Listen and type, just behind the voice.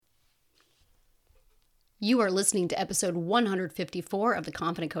You are listening to episode 154 of the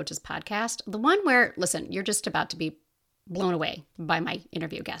Confident Coaches podcast, the one where, listen, you're just about to be blown away by my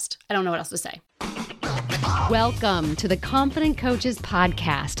interview guest. I don't know what else to say. Welcome to the Confident Coaches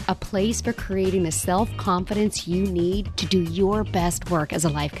podcast, a place for creating the self-confidence you need to do your best work as a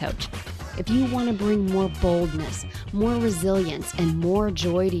life coach. If you want to bring more boldness, more resilience, and more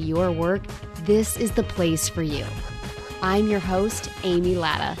joy to your work, this is the place for you. I'm your host, Amy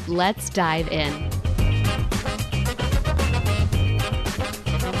Latta. Let's dive in.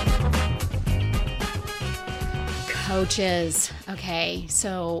 Coaches. Okay,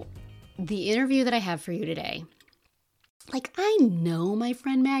 so the interview that I have for you today, I know my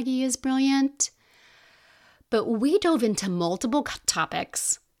friend Maggie is brilliant, but we dove into multiple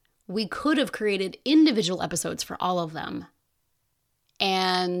topics. We could have created individual episodes for all of them.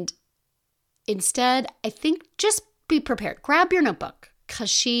 And instead, I think just be prepared. Grab your notebook because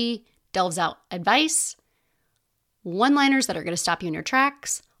she delves out advice, one-liners that are going to stop you in your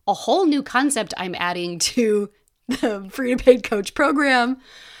tracks, a whole new concept I'm adding to the Free to Paid Coach program.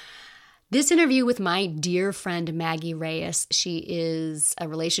 This interview with my dear friend Maggie Reyes, she is a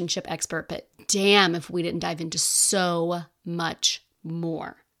relationship expert, but damn if we didn't dive into so much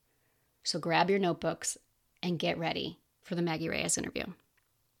more. So grab your notebooks and get ready for the Maggie Reyes interview.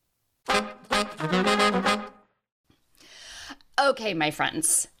 Okay, my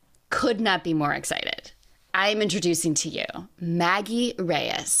friends, could not be more excited. I'm introducing to you Maggie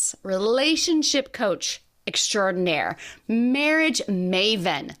Reyes, relationship coach extraordinaire, marriage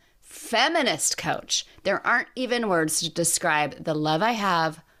maven, feminist coach. There aren't even words to describe the love I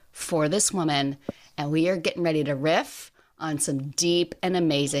have for this woman, and we are getting ready to riff on some deep and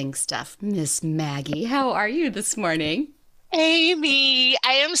amazing stuff. Miss Maggie, how are you this morning? Amy,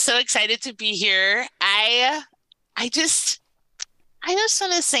 I am so excited to be here. I just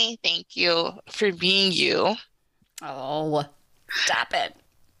want to say thank you for being you. Oh, stop it.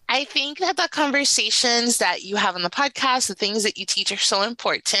 I think that the conversations that you have on the podcast, the things that you teach are so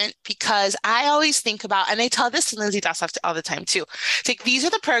important because I always think about, and I tell this to Lindsay Dossoff all the time too, it's like these are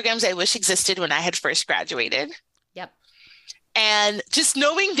the programs I wish existed when I had first graduated. Yep. And just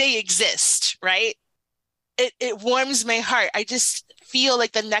knowing they exist, right? It warms my heart. I just feel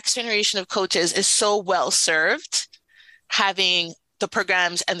like the next generation of coaches is so well served having the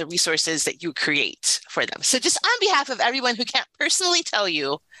programs and the resources that you create for them. So just on behalf of everyone who can't personally tell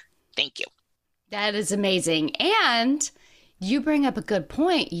you, thank you. That is amazing. And you bring up a good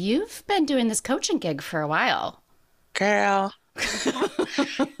point. You've been doing this coaching gig for a while. Girl,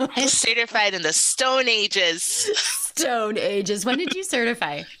 I certified in the Stone Ages. Stone Ages. When did you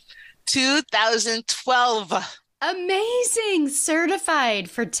certify? 2012. Amazing. Certified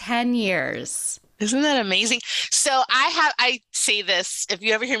for 10 years. Isn't that amazing? So I say this, if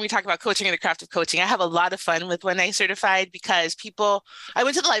you ever hear me talk about coaching and the craft of coaching, I have a lot of fun with when I certified because I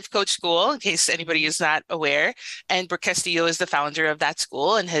went to the life coach school, in case anybody is not aware, and Brooke Castillo is the founder of that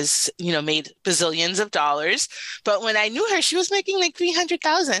school and has, made bazillions of dollars. But when I knew her, she was making like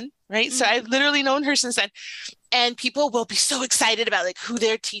 $300,000, right? Mm-hmm. So I've literally known her since then. And people will be so excited about like who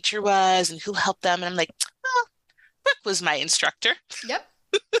their teacher was and who helped them. And I'm like, well, Brooke was my instructor. Yep.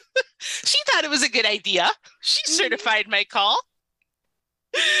 She thought it was a good idea. She certified my call.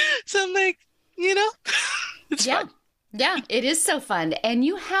 So I'm like, it's fun. Yeah, it is so fun. And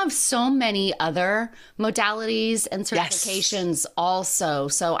you have so many other modalities and certifications also.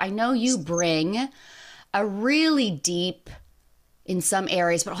 So I know you bring a really deep in some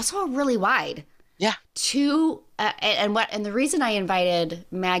areas, but also a really wide. Yeah. And the reason I invited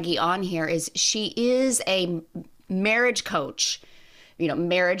Maggie on here is she is a marriage coach.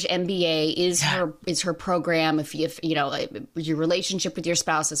 Marriage MBA is her program. If your relationship with your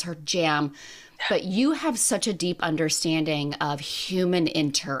spouse is her jam, but you have such a deep understanding of human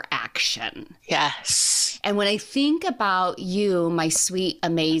interaction. Yes. And when I think about you, my sweet,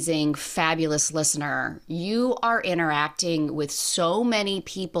 amazing, fabulous listener, you are interacting with so many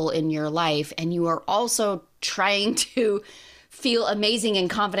people in your life, and you are also trying to feel amazing and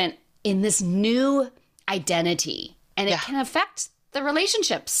confident in this new identity, and it can affect the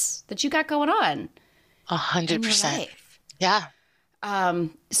relationships that you got going on. 100%. Yeah.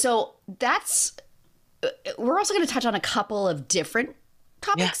 So we're also going to touch on a couple of different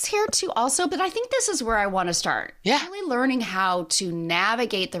topics here too also, but I think this is where I want to start. Yeah. Really learning how to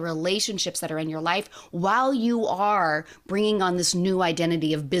navigate the relationships that are in your life while you are bringing on this new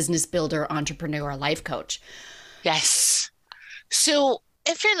identity of business builder, entrepreneur, life coach. Yes. So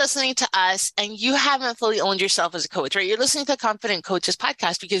if you're listening to us and you haven't fully owned yourself as a coach, right? You're listening to Confident Coaches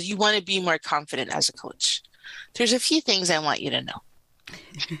podcast because you want to be more confident as a coach. There's a few things I want you to know.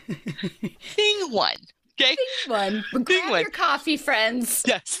 Thing one, Okay. Big one. Grab your coffee, friends.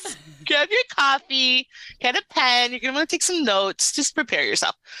 Yes. Grab your coffee, get a pen. You're going to want to take some notes. Just prepare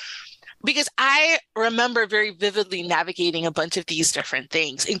yourself. Because I remember very vividly navigating a bunch of these different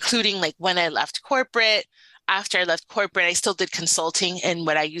things, including like when I left corporate. After I left corporate, I still did consulting in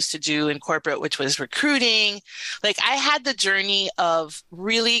what I used to do in corporate, which was recruiting. Like I had the journey of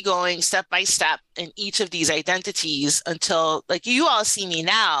really going step by step in each of these identities until like you all see me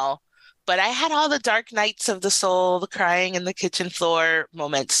now, but I had all the dark nights of the soul, the crying in the kitchen floor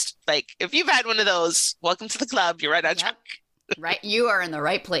moments. Like if you've had one of those, welcome to the club. You're right on track. Right. You are in the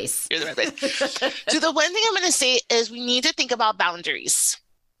right place. You're in the right place. So the one thing I'm going to say is we need to think about boundaries.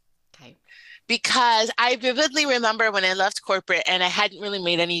 Okay. Because I vividly remember when I left corporate and I hadn't really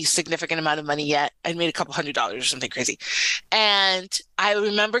made any significant amount of money yet. I'd made a couple $100s or something crazy. And I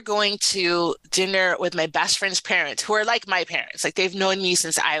remember going to dinner with my best friend's parents, who are like my parents. Like they've known me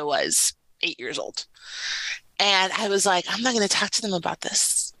since I was 8 years old. And I was like, I'm not going to talk to them about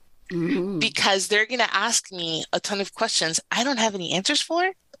this because they're going to ask me a ton of questions I don't have any answers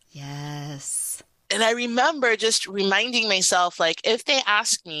for. Yes. And I remember just reminding myself, like, if they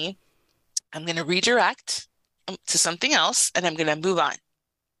ask me, I'm going to redirect to something else and I'm going to move on.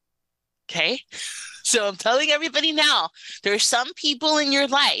 Okay. So I'm telling everybody now, there are some people in your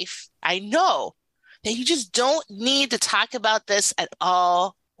life, I know, that you just don't need to talk about this at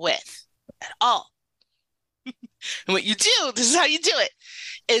all with, at all. And what you do, this is how you do it,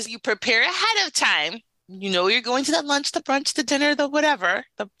 is you prepare ahead of time. You know, you're going to that lunch, the brunch, the dinner, the whatever,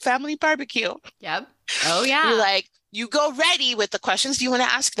 the family barbecue. Yep. Oh, yeah. You're like, you go ready with the questions you want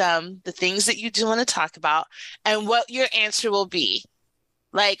to ask them, the things that you do want to talk about, and what your answer will be.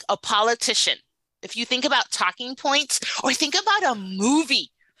 Like a politician. If you think about talking points or think about a movie,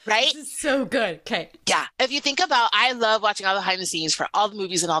 right? This is so good. Okay. Yeah. If you think about, I love watching all the behind the scenes for all the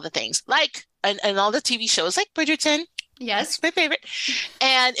movies and all the things, like, and all the TV shows like Bridgerton. Yes. That's my favorite.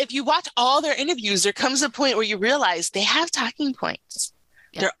 And if you watch all their interviews, there comes a point where you realize they have talking points.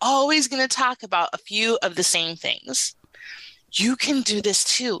 Yep. They're always going to talk about a few of the same things. You can do this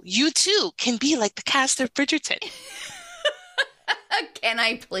too. You too can be like the cast of Bridgerton. Can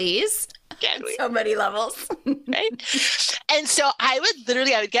I please? Can we? So many levels. Right? And so I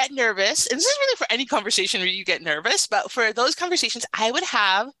would get nervous. And this is really for any conversation where you get nervous. But for those conversations, I would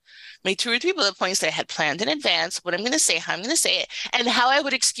have my 2 or 3 bullet points that I had planned in advance, what I'm going to say, how I'm going to say it, and how I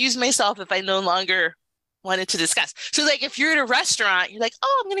would excuse myself if I no longer wanted to discuss. So like if you're at a restaurant, you're like,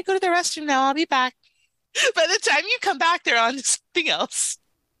 oh, I'm going to go to the restroom now. I'll be back. By the time you come back, they're on to something else.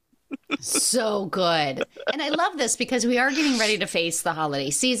 So good. And I love this because we are getting ready to face the holiday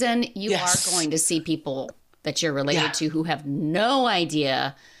season. You Yes. are going to see people that you're related to who have no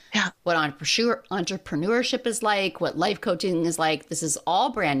idea what entrepreneurship is like, what life coaching is like. This is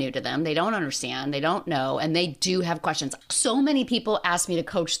all brand new to them. They don't understand. They don't know. And they do have questions. So many people ask me to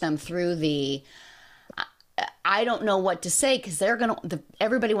coach them through the I don't know what to say because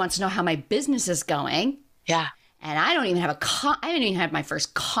everybody wants to know how my business is going. Yeah. And I don't even have I haven't even had my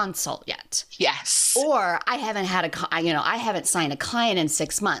first consult yet. Yes. Or I haven't had I haven't signed a client in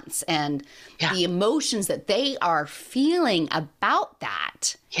 6 months. And the emotions that they are feeling about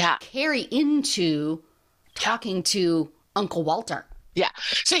that carry into talking to Uncle Walter. Yeah.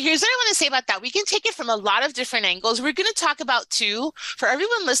 So here's what I want to say about that. We can take it from a lot of different angles. We're going to talk about two. For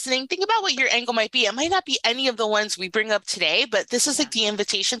everyone listening, think about what your angle might be. It might not be any of the ones we bring up today, but this is like the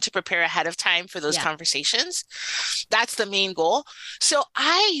invitation to prepare ahead of time for those conversations. That's the main goal. So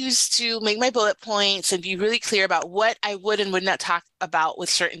I used to make my bullet points and be really clear about what I would and would not talk about with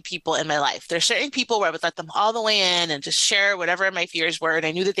certain people in my life. There's certain people where I would let them all the way in and just share whatever my fears were. And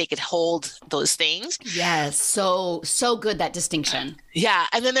I knew that they could hold those things. Yes. So good, that distinction. Yeah.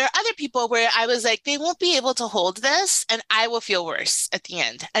 And then there are other people where I was like, they won't be able to hold this and I will feel worse at the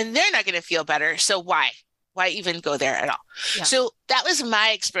end and they're not going to feel better. So why even go there at all? Yeah. So that was my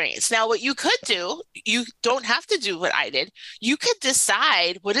experience. Now, what you could do, you don't have to do what I did. You could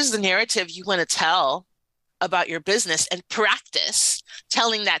decide what is the narrative you want to tell about your business and practice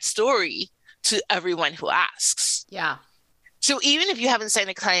telling that story to everyone who asks. Yeah. So even if you haven't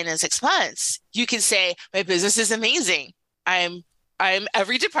signed a client in 6 months, you can say, my business is amazing. I'm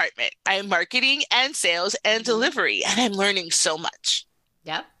every department. I am marketing and sales and delivery, and I'm learning so much.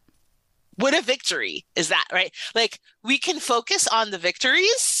 Yep. What a victory is that, right? Like we can focus on the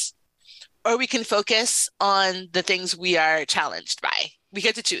victories or we can focus on the things we are challenged by. We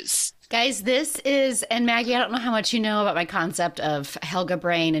get to choose. Guys, this is, and Maggie, I don't know how much you know about my concept of Helga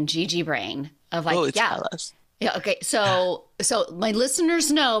brain and Gigi brain of like, tell us. Yeah. Okay. So my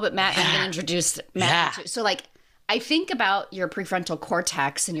listeners know, but Matt, I'm going to introduce Matt. So like, I think about your prefrontal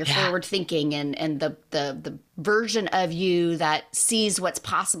cortex and your forward thinking and the version of you that sees what's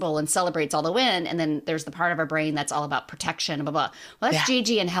possible and celebrates all the win. And then there's the part of our brain that's all about protection, blah, blah. Well, that's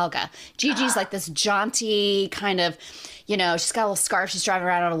Gigi and Helga. Gigi's like this jaunty kind of, she's got a little scarf. She's driving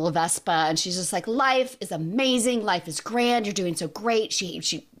around on a little Vespa and she's just like, life is amazing. Life is grand. You're doing so great.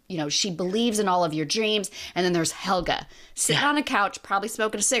 She believes in all of your dreams. And then there's Helga sitting on a couch, probably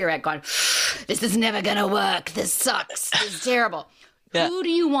smoking a cigarette, going, this is never going to work. This sucks. This is terrible. Yeah. Who do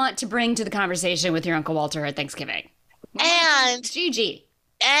you want to bring to the conversation with your Uncle Walter at Thanksgiving? And Gigi.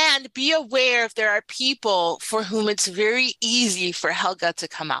 And be aware if there are people for whom it's very easy for Helga to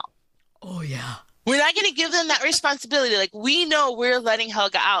come out. Oh, yeah. We're not going to give them that responsibility. Like, we know we're letting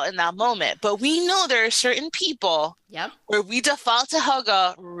Helga out in that moment, but we know there are certain people where we default to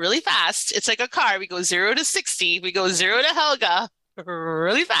Helga really fast. It's like a car. We go 0 to 60. We go 0 to Helga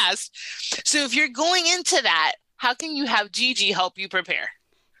really fast. So if you're going into that, how can you have Gigi help you prepare?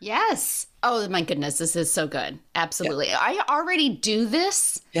 Yes. Oh, my goodness. This is so good. Absolutely. Yeah. I already do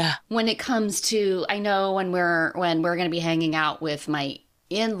this when it comes to, I know when we're going to be hanging out with my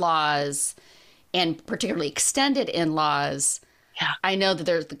in-laws, and particularly extended in-laws, I know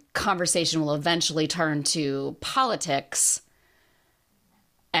that the conversation will eventually turn to politics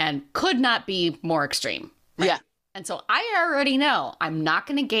and could not be more extreme. Right? Yeah. And so I already know I'm not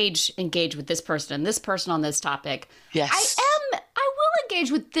going to engage with this person and this person on this topic. Yes. I will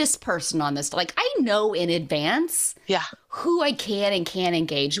engage with this person on this. Like, I know in advance who I can and can't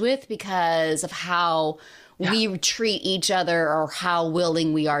engage with because of how we treat each other or how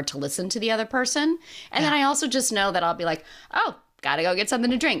willing we are to listen to the other person. And then I also just know that I'll be like, oh, gotta go get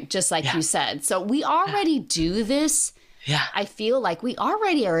something to drink, just like you said. So we already do this. Yeah. I feel like we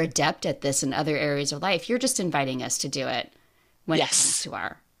already are adept at this in other areas of life. You're just inviting us to do it when it comes to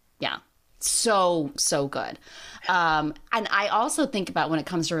our, so good. And I also think about when it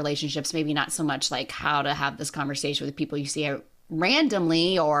comes to relationships, maybe not so much like how to have this conversation with people you see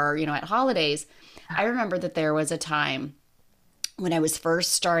randomly or, at holidays. I remember that there was a time when I was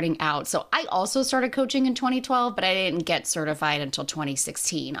first starting out. So I also started coaching in 2012, but I didn't get certified until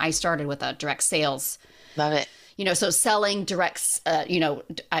 2016. I started with a direct sales. Love it. So selling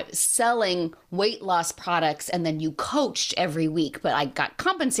selling weight loss products, and then you coached every week, but I got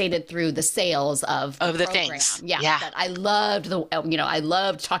compensated through the sales of the program. Things. Yeah. But I loved I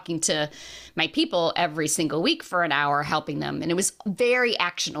loved talking to my people every single week for an hour, helping them. And it was very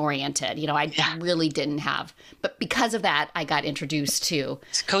action oriented. I really didn't have, but because of that, I got introduced to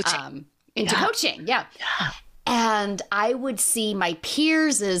coaching. Coaching. Yeah. And I would see my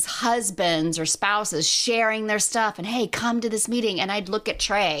peers' husbands or spouses sharing their stuff and, hey, come to this meeting. And I'd look at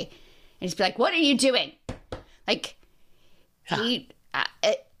Trey and just be like, what are you doing? Like,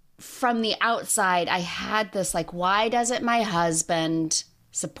 from the outside, I had this, like, why doesn't my husband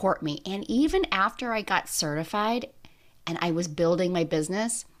support me? And even after I got certified and I was building my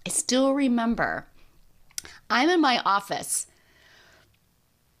business, I still remember I'm in my office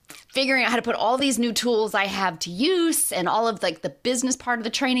figuring out how to put all these new tools I have to use and all of like the business part of the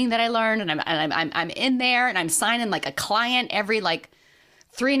training that I learned. And I'm in there and I'm signing like a client every like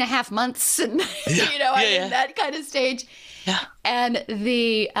 3.5 months and, I'm in that kind of stage. Yeah. And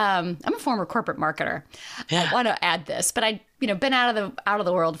I'm a former corporate marketer. Yeah. I want to add this, but I, been out of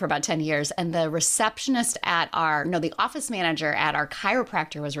the world for about 10 years. And the receptionist at the office manager at our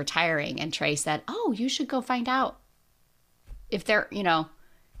chiropractor was retiring. And Trey said, oh, you should go find out if they're,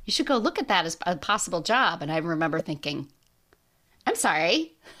 you should go look at that as a possible job. And I remember thinking, I'm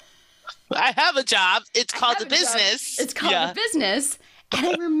sorry. I have a job. It's called a business. It's called a business. And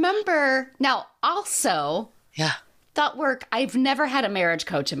I remember now also thought work. I've never had a marriage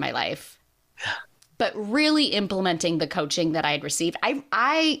coach in my life, but really implementing the coaching that I had received.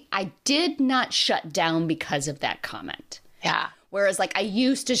 I did not shut down because of that comment. Yeah. Whereas like I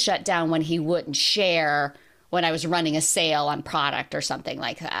used to shut down when he wouldn't share when I was running a sale on product or something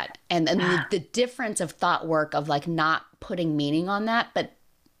like that. And the difference of thought work of like not putting meaning on that. But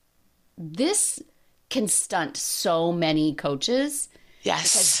this can stunt so many coaches.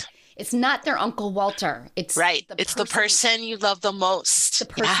 Yes. It's not their Uncle Walter. It's right. It's the person you love the most. The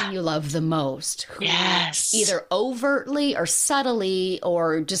person you love the most. Who either overtly or subtly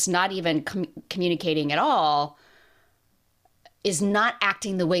or just not even communicating at all is not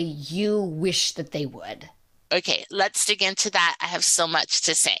acting the way you wish that they would. Okay, let's dig into that. I have so much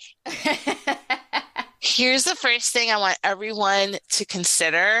to say. Here's the first thing I want everyone to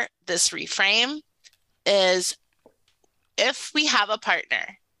consider this reframe is if we have a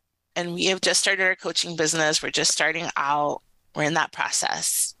partner and we have just started our coaching business, we're just starting out, we're in that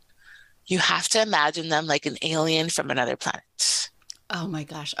process. You have to imagine them like an alien from another planet. Oh my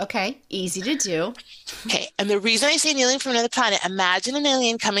gosh. Okay. Easy to do. Okay. And the reason I say an alien from another planet, imagine an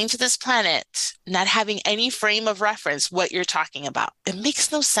alien coming to this planet, not having any frame of reference what you're talking about. It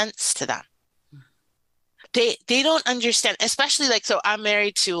makes no sense to them. They don't understand, especially like, so I'm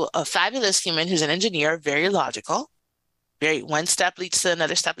married to a fabulous human who's an engineer, very logical, very one step leads to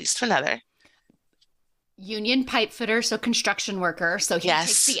another step leads to another. Union pipe fitter, so construction worker. So he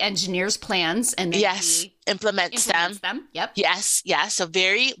takes the engineer's plans and then he implements them. Yep. Yes. So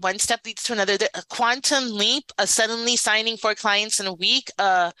very one step leads to another. A quantum leap, a suddenly signing 4 clients in a week,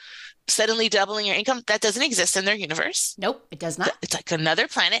 suddenly doubling your income, that doesn't exist in their universe. Nope, it does not. It's like another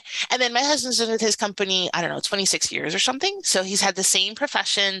planet. And then my husband's been with his company, I don't know, 26 years or something. So he's had the same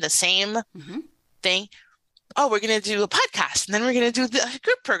profession, the same thing. Oh, we're going to do a podcast, and then we're going to do the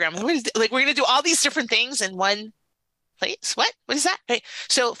group program. And we're going to do all these different things in one place. What is that? Right.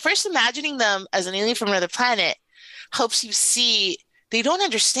 So first imagining them as an alien from another planet helps you see they don't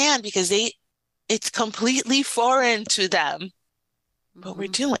understand because it's completely foreign to them what we're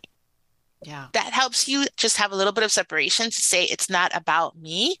doing. Yeah. That helps you just have a little bit of separation to say it's not about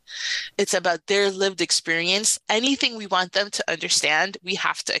me. It's about their lived experience. Anything we want them to understand, we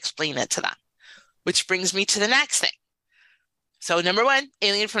have to explain it to them. Which brings me to the next thing. So number 1,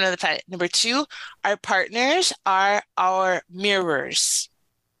 alien from another planet. Number 2, our partners are our mirrors.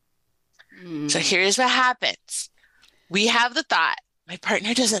 So here's what happens. We have the thought, my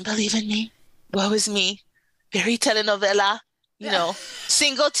partner doesn't believe in me. Woe is me. Very telenovela,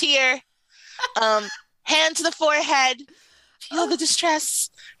 single tear, hand to the forehead, feel the distress,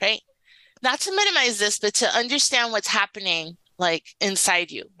 right? Not to minimize this, but to understand what's happening like inside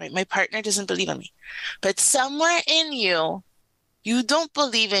you, right? My partner doesn't believe in me, but somewhere in you, you don't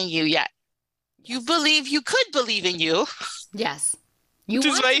believe in you yet. You believe you could believe in you. Yes. You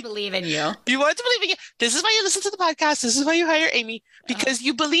want to believe in you. You want to believe in you. This is why you listen to the podcast. This is why you hire Amy, because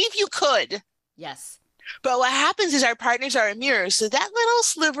you believe you could. Yes. But what happens is our partners are a mirror. So that little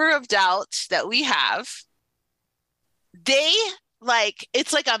sliver of doubt that we have,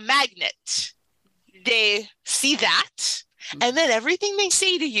 it's like a magnet. They see that. And then everything they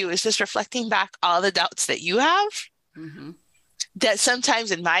say to you is just reflecting back all the doubts that you have. That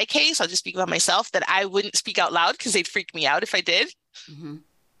sometimes in my case, I'll just speak about myself, that I wouldn't speak out loud because they'd freak me out if I did.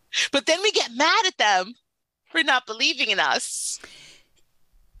 But then we get mad at them for not believing in us.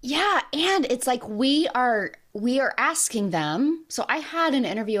 Yeah. And it's like we are asking them. So I had an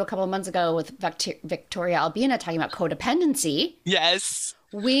interview a couple of months ago with Victoria Albina talking about codependency. Yes.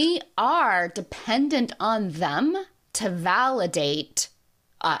 We are dependent on them to validate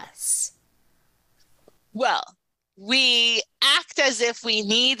us. Well, we act as if we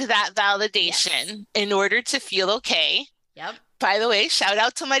need that validation in order to feel okay. Yep. By the way, shout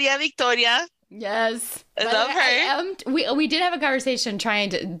out to Maria Victoria. Yes. I love her. We did have a conversation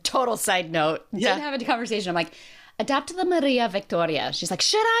total side note. Did have a conversation. I'm like, adapt to the Maria Victoria. She's like,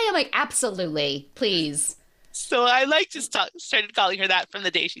 should I? I'm like, absolutely. Please. So I started calling her that from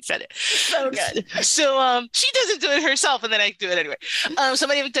the day she said it. So good. So she doesn't do it herself, and then I do it anyway. So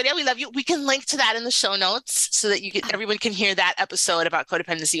Maria Victoria, we love you. We can link to that in the show notes so that everyone can hear that episode about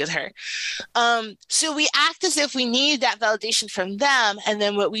codependency with her. So we act as if we need that validation from them, and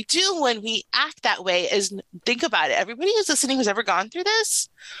then what we do when we act that way is think about it. Everybody who's listening who's ever gone through this,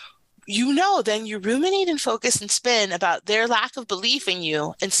 then you ruminate and focus and spin about their lack of belief in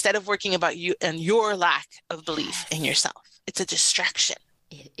you instead of working about you and your lack of belief in yourself. It's a distraction.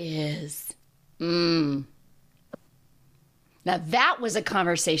 It is. Now that was a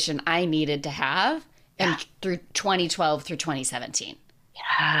conversation I needed to have through 2012 through 2017.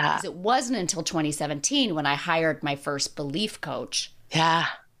 Yeah. Because it wasn't until 2017 when I hired my first belief coach. Yeah.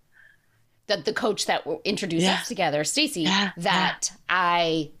 The coach that introduced us together, Stacy,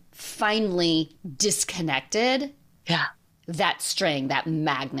 I finally disconnected that string, that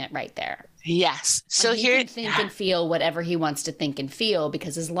magnet right there. Yes. So he can think and feel whatever he wants to think and feel,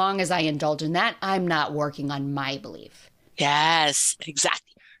 because as long as I indulge in that, I'm not working on my belief. Yes, exactly.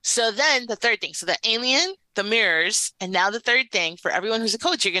 So then the third thing, so the alien, the mirrors, and now the third thing for everyone who's a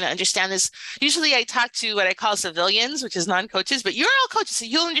coach, you're going to understand this. Usually I talk to what I call civilians, which is non-coaches, but you're all coaches, so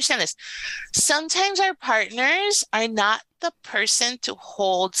you'll understand this. Sometimes our partners are not the person to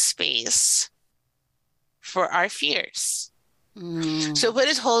hold space for our fears. So what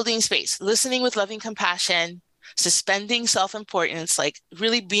is holding space? Listening with loving compassion, suspending self-importance, like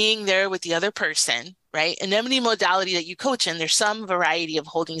really being there with the other person, right? In any modality that you coach in, there's some variety of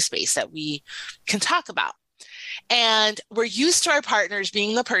holding space that we can talk about. And we're used to our partners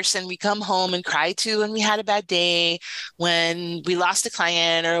being the person we come home and cry to when we had a bad day, when we lost a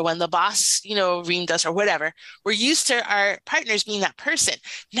client, or when the boss, reamed us or whatever. We're used to our partners being that person.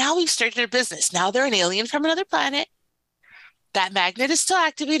 Now we've started a business. Now they're an alien from another planet. That magnet is still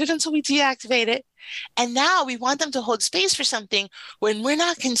activated until we deactivate it. And now we want them to hold space for something when we're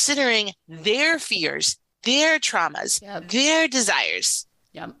not considering their fears, their traumas, their desires.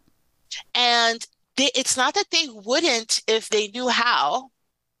 Yep. And it's not that they wouldn't if they knew how.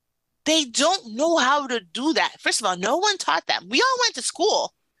 They don't know how to do that. First of all, no one taught them. We all went to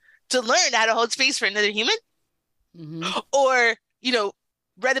school to learn how to hold space for another human, or,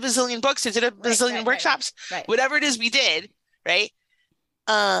 read a bazillion books or did a bazillion workshops, whatever it is we did, right?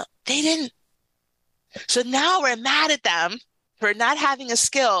 They didn't. So now we're mad at them for not having a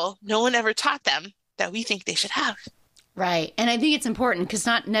skill no one ever taught them that we think they should have. Right. And I think it's important because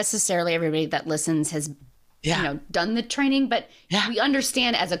not necessarily everybody that listens has, done the training, but we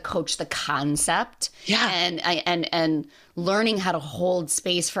understand as a coach the concept and learning how to hold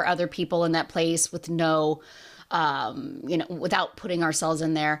space for other people in that place with no, without putting ourselves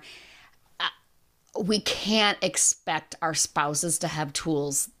in there. We can't expect our spouses to have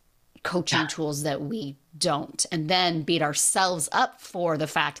coaching tools that we don't, and then beat ourselves up for the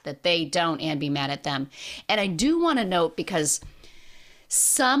fact that they don't and be mad at them. And I do want to note, because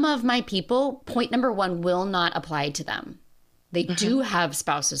some of my people, point number one will not apply to them. They do have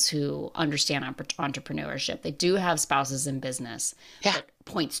spouses who understand entrepreneurship. They do have spouses in business. But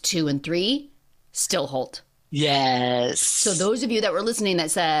points 2 and 3 still hold. Yes. So those of you that were listening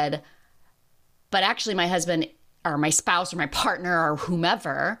that said, but actually my husband or my spouse or my partner or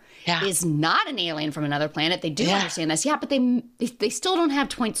whomever is not an alien from another planet. They do understand this. Yeah, but they still don't have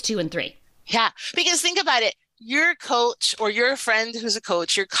points 2 and 3. Yeah, because think about it. Your coach or your friend who's a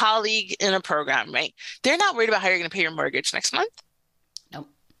coach, your colleague in a program, right? They're not worried about how you're going to pay your mortgage next month. Nope.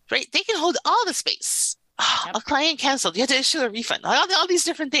 Right? They can hold all the space. Oh, a client canceled. You have to issue a refund. All these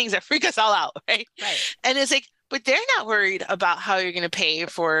different things that freak us all out, right? And it's like, but they're not worried about how you're going to pay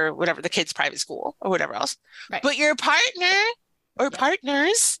for whatever the kid's private school or whatever else. Right. But your partner or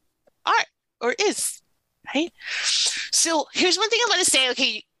partners are or is, right? So here's one thing I want to say.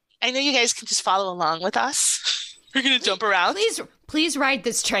 Okay, I know you guys can just follow along with us. We're going to jump around. Please ride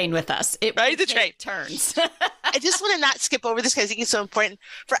this train with us. Ride the train. Turns. I just want to not skip over this because I think it's so important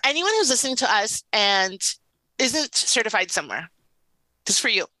for anyone who's listening to us and isn't certified somewhere. Just for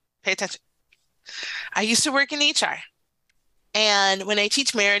you, pay attention. I used to work in HR. And when I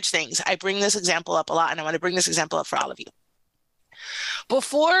teach marriage things, I bring this example up a lot. And I want to bring this example up for all of you.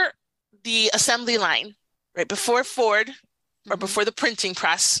 Before the assembly line, right before Ford or before the printing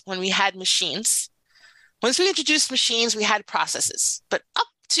press, when we had machines, once we introduced machines, we had processes. But up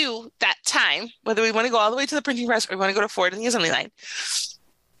to that time, whether we want to go all the way to the printing press or we want to go to Ford and the assembly line,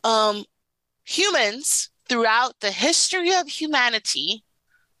 humans throughout the history of humanity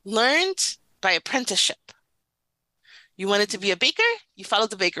learned by apprenticeship. You wanted to be a baker, you followed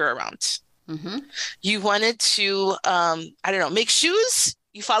the baker around. You wanted to, make shoes,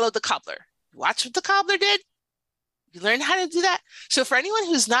 you followed the cobbler. You watched what the cobbler did, you learned how to do that. So for anyone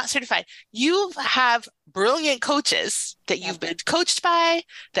who's not certified, you have brilliant coaches that you've been coached by,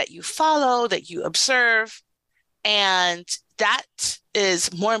 that you follow, that you observe. And that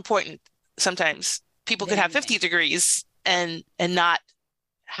is more important. Sometimes people could have 50 degrees and not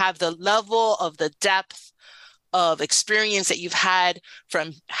have the level of the depth of experience that you've had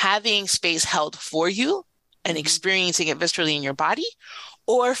from having space held for you and experiencing it viscerally in your body,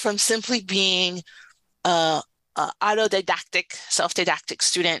 or from simply being a autodidactic, self-didactic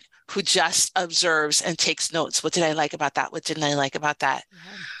student who just observes and takes notes. What did I like about that? What didn't I like about that?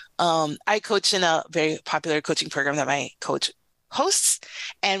 I coach in a very popular coaching program that my coach hosts.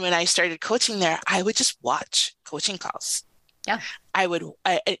 And when I started coaching there, I would just watch coaching calls.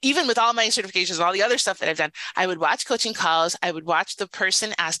 Even with all my certifications and all the other stuff that I've done, I would watch coaching calls. I would watch the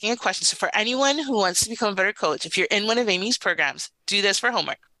person asking a question. So for anyone who wants to become a better coach, if you're in one of Amy's programs, do this for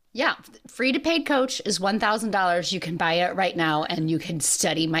homework. Yeah. Free to paid coach is $1,000. You can buy it right now and you can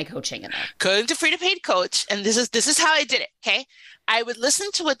study my coaching in there. Go to free to paid coach. And this is how I did it. Okay. I would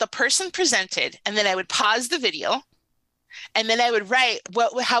listen to what the person presented, and then I would pause the video. And then I would write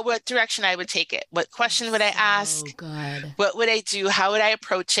what direction I would take it. What question would I ask? Oh, good. What would I do? How would I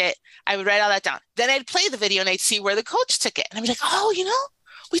approach it? I would write all that down. Then I'd play the video and I'd see where the coach took it. And I'd be like, oh,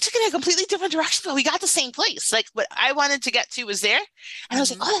 we took it in a completely different direction, but we got the same place. Like what I wanted to get to was there. And I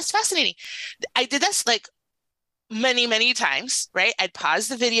was like, oh, that's fascinating. I did this like many, many times, right? I'd pause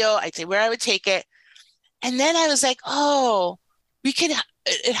the video. I'd say where I would take it. And then I was like, oh, we could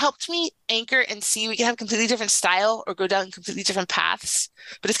it helped me anchor and see we can have completely different style or go down completely different paths,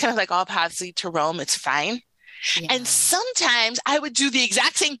 but it's kind of like all paths lead to Rome. It's fine. And Yeah. sometimes I would do the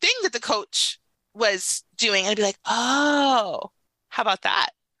exact same thing that the coach was doing, and I'd be like, oh, how about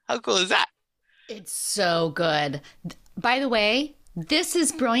that? How cool is that? It's so good. By the way, this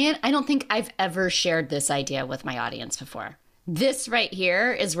is brilliant. I don't think I've ever shared this idea with my audience before. This right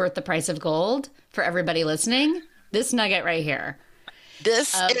here is worth the price of gold for everybody listening. This nugget right here.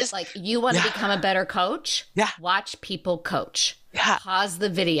 This is Like, you want to become a better coach? Yeah. Watch people coach. Yeah. Pause the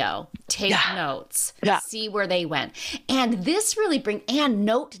video, take notes, Yeah. see where they went. And this really and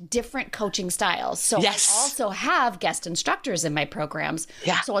note different coaching styles. So Yes. I also have guest instructors in my programs.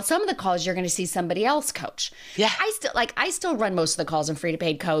 Yeah. So on some of the calls, you're going to see somebody else coach. Yeah. I still run most of the calls in free to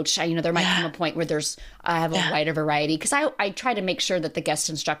paid coach. There might come a point where I have a wider variety, because I try to make sure that the guest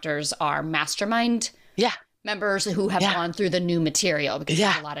instructors are mastermind Yeah. members who have gone through the new material, because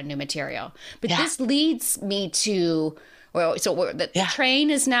there's a lot of new material. But this leads me to, the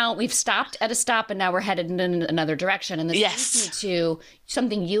train is now, we've stopped at a stop and now we're headed in another direction. And this leads me to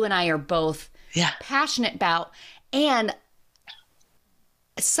something you and I are both passionate about, and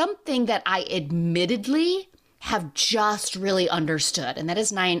something that I admittedly have just really understood. And that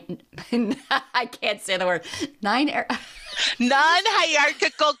is I can't say the word,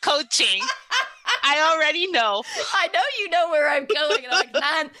 non-hierarchical coaching. I already know. I know you know where I'm going. And I'm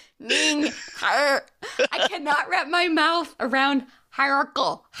like, I cannot wrap my mouth around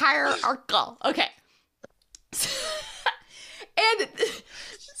hierarchical. Okay. And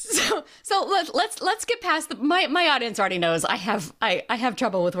so let's get past my audience already knows I have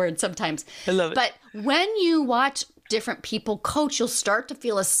trouble with words sometimes. I love it. But when you watch different people coach, you'll start to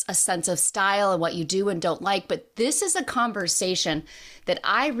feel a sense of style and what you do and don't like. But this is a conversation that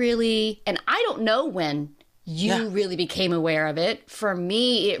and I don't know when you really became aware of it. For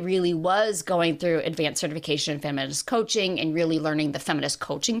me, it really was going through advanced certification in feminist coaching and really learning the feminist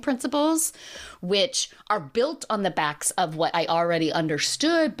coaching principles, which are built on the backs of what I already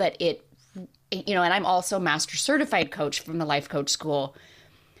understood. But and I'm also master certified coach from the Life Coach School.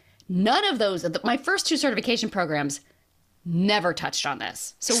 None of those, my first two certification programs never touched on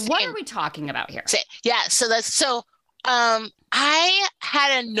this. So what are we talking about here? Yeah. I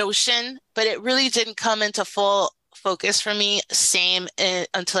had a notion, but it really didn't come into full focus for me.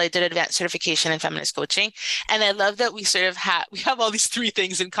 Until I did advanced certification in feminist coaching. And I love that we have all these three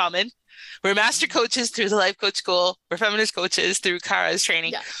things in common. We're master coaches through the Life Coach School. We're feminist coaches through Kara's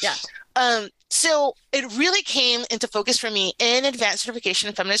training. Yeah. So it really came into focus for me in advanced certification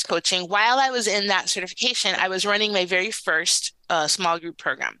in feminist coaching. While I was in that certification, I was running my very first small group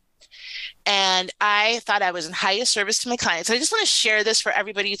program. And I thought I was in highest service to my clients. And I just want to share this for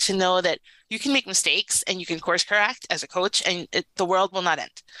everybody to know that you can make mistakes and you can course correct as a coach, and the world will not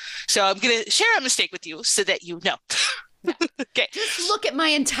end. So I'm going to share a mistake with you so that you know. Okay. Just look at my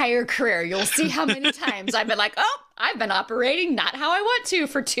entire career. You'll see how many times I've been like, I've been operating not how I want to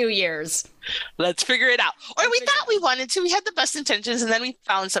for 2 years. Let's figure it out. Or we thought we wanted to. We had the best intentions, and then we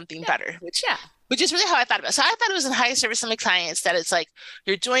found something better, which is really how I thought about it. So I thought it was in high service to my clients, that it's like,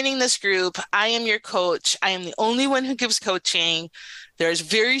 you're joining this group. I am your coach. I am the only one who gives coaching. There's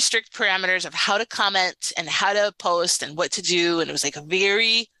very strict parameters of how to comment and how to post and what to do. And it was like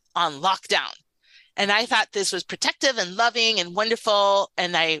very on lockdown. And I thought this was protective and loving and wonderful.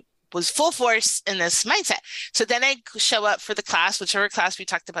 And I was full force in this mindset. So then I show up for the class, whichever class we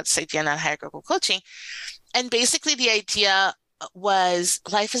talked about this idea, non-hierarchical coaching. And basically the idea was,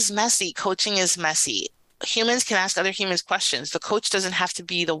 life is messy. Coaching is messy. Humans can ask other humans questions. The coach doesn't have to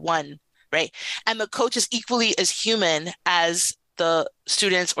be the one, right? And the coach is equally as human as the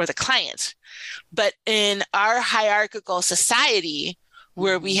students or the clients. But in our hierarchical society,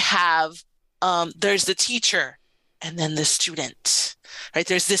 where we have, there's the teacher and then the student, right?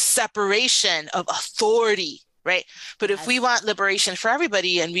 There's this separation of authority, right? But if we want liberation for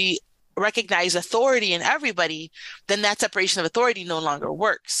everybody and we recognize authority in everybody, then that separation of authority no longer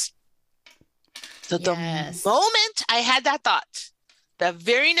works. So the moment I had that thought, the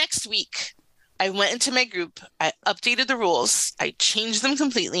very next week, I went into my group, I updated the rules, I changed them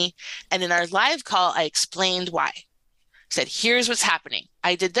completely. And in our live call, I explained why. I said, here's what's happening.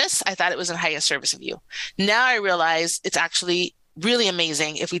 I did this. I thought it was in highest service of you. Now I realize it's actually really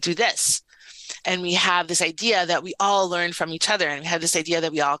amazing if we do this. And we have this idea that we all learn from each other. And we have this idea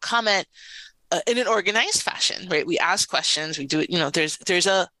that we all comment in an organized fashion, right? We ask questions, we do it, there's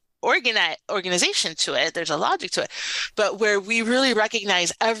a organization to it. There's a logic to it, but where we really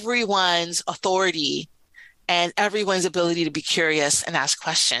recognize everyone's authority and everyone's ability to be curious and ask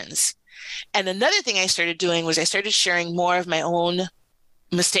questions. And another thing I started doing was I started sharing more of my own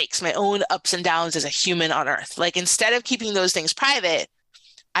mistakes, my own ups and downs as a human on earth. Like instead of keeping those things private,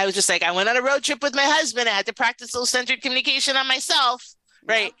 I was just like, I went on a road trip with my husband. I had to practice low-centered communication on myself,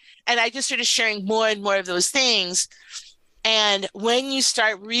 right? Yep. And I just started sharing more and more of those things. And when you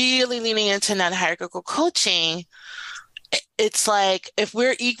start really leaning into non-hierarchical coaching, it's like if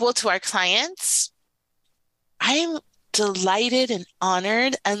we're equal to our clients, I'm delighted and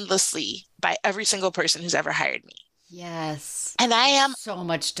honored endlessly by every single person who's ever hired me. Yes. And I am So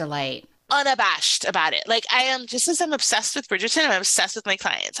much delight. unabashed about it. Like I am, just as I'm obsessed with Bridgerton, I'm obsessed with my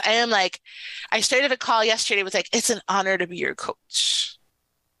clients. I am like, I started a call yesterday with like, it's an honor to be your coach.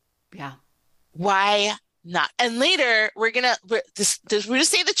 Yeah. Why not? And later we're gonna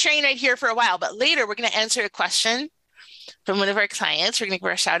stay the train right here for a while, but later we're gonna answer a question from one of our clients. We're gonna give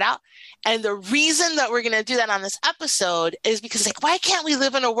her a shout out. And the reason that we're gonna do that on this episode is because like, why can't we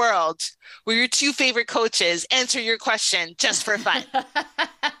live in a world where your two favorite coaches answer your question just for fun?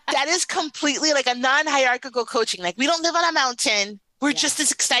 That is completely like a non-hierarchical coaching. Like we don't live on a mountain. We're just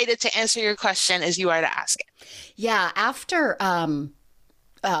as excited to answer your question as you are to ask it. Yeah. After,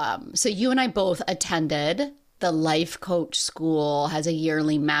 so you and I both attended the Life Coach School, has a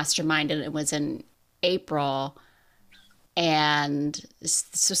yearly mastermind, and it was in April. And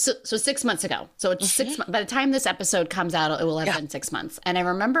so 6 months ago. So it's 6 months. By the time this episode comes out, it will have been 6 months. And I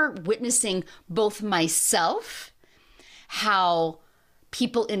remember witnessing both myself, how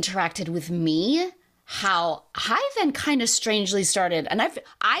people interacted with me, how I then kind of strangely started. And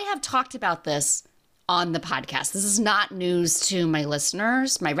I have talked about this on the podcast. This is not news to my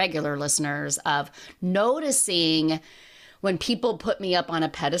listeners, my regular listeners, of noticing when people put me up on a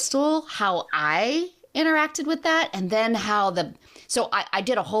pedestal, how I interacted with that. And then how so I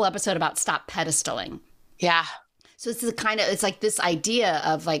did a whole episode about stop pedestaling. Yeah. So this is it's like this idea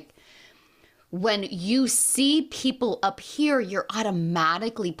of like, when you see people up here, you're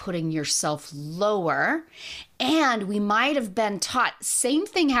automatically putting yourself lower. And we might have been taught, same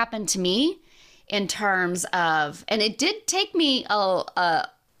thing happened to me in terms of, and it did take me a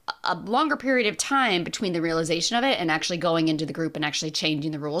longer period of time between the realization of it and actually going into the group and actually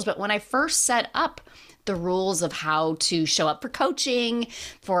changing the rules. But when I first set up the rules of how to show up for coaching,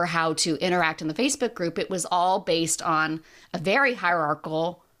 for how to interact in the Facebook group, it was all based on a very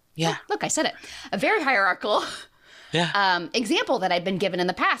hierarchical, look, I said it, a very hierarchical example that I've been given in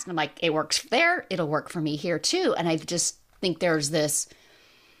the past. And I'm like, it works there, it'll work for me here too. And I just think it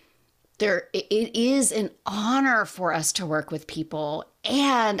is an honor for us to work with people.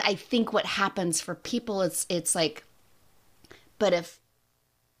 And I think what happens for people, it's like, but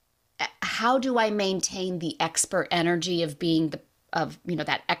how do I maintain the expert energy of being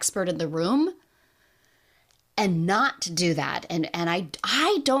that expert in the room and not to do that? And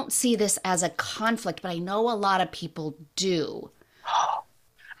I don't see this as a conflict, but I know a lot of people do.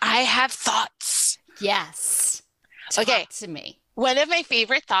 I have thoughts. Yes. Okay. Talk to me. One of my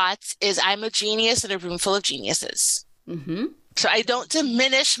favorite thoughts is I'm a genius in a room full of geniuses. Mm-hmm. So I don't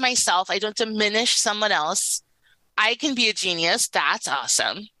diminish myself. I don't diminish someone else. I can be a genius. That's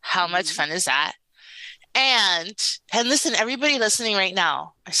awesome. How much fun is that? And listen, everybody listening right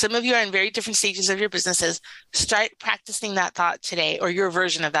now, some of you are in very different stages of your businesses. Start practicing that thought today, or your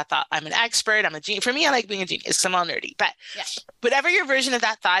version of that thought. I'm an expert. I'm a genius. For me, I like being a genius because I'm all nerdy. But whatever your version of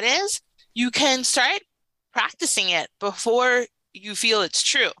that thought is, you can start practicing it before you feel it's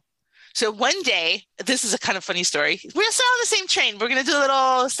true. So one day, this is a kind of funny story. We're still on the same train. We're going to do a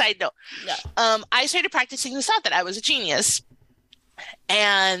little side note. Yeah. I started practicing this thought that I was a genius.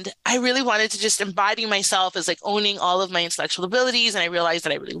 And I really wanted to just embody myself as like owning all of my intellectual abilities. And I realized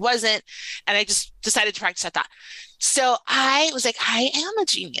that I really wasn't. And I just decided to practice that thought. So I was like, I am a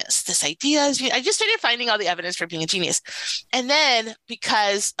genius. This idea is, I just started finding all the evidence for being a genius. And then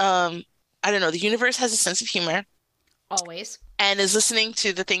because, I don't know, the universe has a sense of humor. Always. And is listening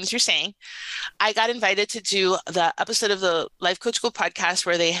to the things you're saying, I got invited to do the episode of the Life Coach School podcast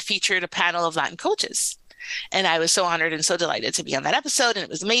where they featured a panel of Latin coaches. And I was so honored and so delighted to be on that episode. And it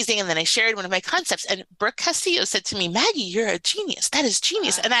was amazing. And then I shared one of my concepts. And Brooke Castillo said to me, Maggie, you're a genius. That is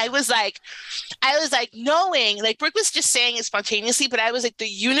genius. And I was like, knowing, like Brooke was just saying it spontaneously, but I was like, the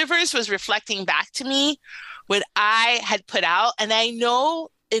universe was reflecting back to me what I had put out. And I know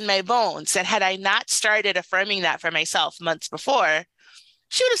in my bones that had I not started affirming that for myself months before,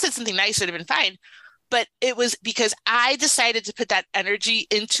 she would have said something nice, would have been fine. But it was because I decided to put that energy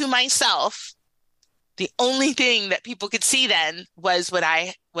into myself. The only thing that people could see then was what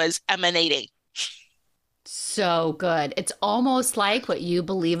I was emanating. So good. It's almost like what you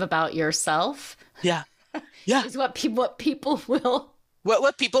believe about yourself. Yeah. Yeah. Is what people will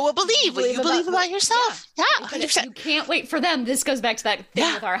what people will believe, what you believe about yourself. Yeah, But 100%. you can't wait for them. This goes back to that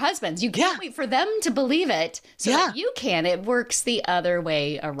thing with our husbands. You can't wait for them to believe it so that you can. It works the other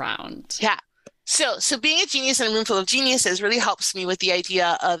way around. Yeah. So being a genius in a room full of geniuses really helps me with the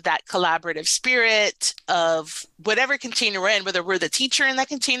idea of that collaborative spirit of whatever container we're in, whether we're the teacher in that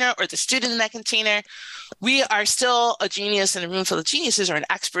container or the student in that container, we are still a genius in a room full of geniuses or an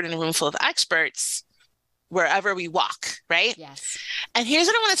expert in a room full of experts wherever we walk, right? Yes. And here's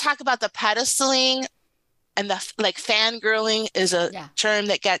what I want to talk about: the pedestaling and the like fangirling is a term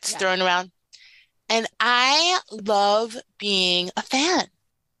that gets thrown around. And I love being a fan.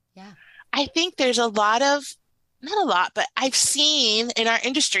 Yeah. I think there's a lot of, not a lot, but I've seen in our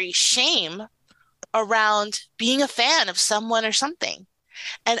industry shame around being a fan of someone or something.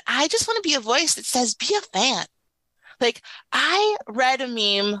 And I just want to be a voice that says, be a fan. Like, I read a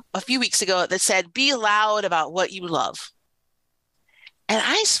meme a few weeks ago that said, be loud about what you love. And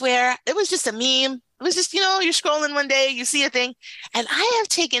I swear it was just a meme. It was just, you're scrolling one day, you see a thing. And I have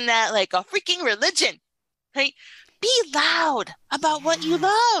taken that like a freaking religion, right? Be loud about what you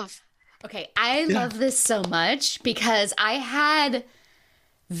love. Okay, I love this so much because I had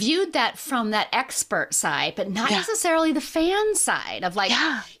viewed that from that expert side, but not necessarily the fan side of like,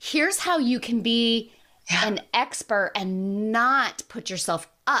 here's how you can be an expert and not put yourself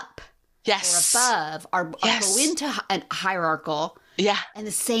up or above or go into a hierarchical. Yeah. And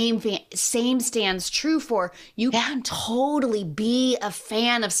the same stands true for you can totally be a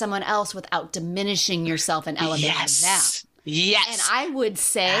fan of someone else without diminishing yourself and elevating them. Yes. And I would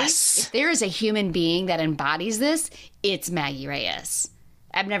say if there is a human being that embodies this, it's Maggie Reyes.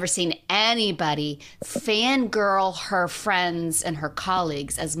 I've never seen anybody fangirl her friends and her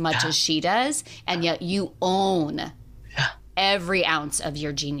colleagues as much as she does. And yet you own every ounce of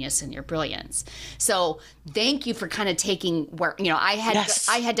your genius and your brilliance. So thank you for kind of taking where, I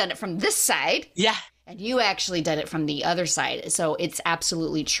had done it from this side. Yeah. And you actually did it from the other side. So it's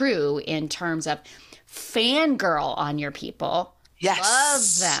absolutely true in terms of fangirl on your people. Yes.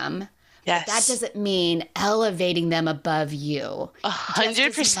 Love them. Yes. But that doesn't mean elevating them above you.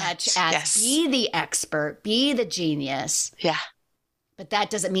 100%. As much as be the expert, be the genius. Yeah. But that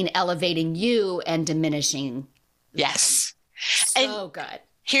doesn't mean elevating you and diminishing. Yes. So good.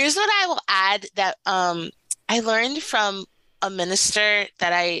 Here's what I will add that I learned from a minister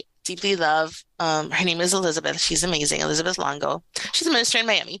that I deeply love. Her name is Elizabeth. She's amazing. Elizabeth Longo. She's a minister in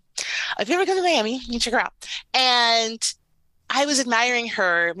Miami. If you ever come to Miami, you can check her out. And I was admiring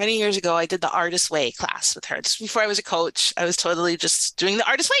her many years ago. I did the Artist Way class with her. Just before I was a coach, I was totally just doing the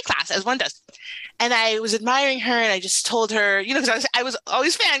Artist Way class as one does. And I was admiring her and I just told her, because I was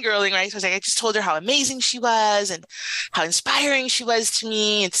always fangirling, right? So I just told her how amazing she was and how inspiring she was to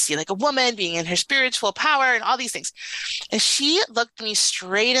me and to see like a woman being in her spiritual power and all these things. And she looked me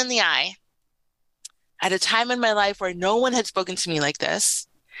straight in the eye at a time in my life where no one had spoken to me like this.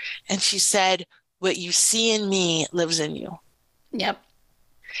 And she said, what you see in me lives in you. Yep.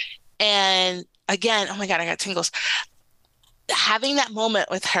 And again, oh my God, I got tingles. Having that moment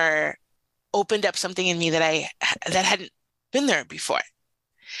with her opened up something in me that hadn't been there before.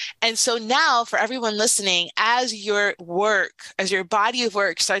 And so now for everyone listening, as your body of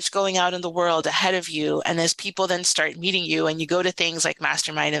work starts going out in the world ahead of you, and as people then start meeting you and you go to things like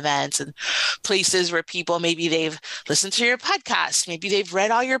mastermind events and places where people, maybe they've listened to your podcast, maybe they've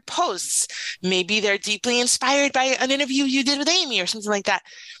read all your posts, maybe they're deeply inspired by an interview you did with Amy or something like that.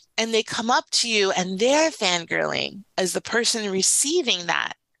 And they come up to you and they're fangirling as the person receiving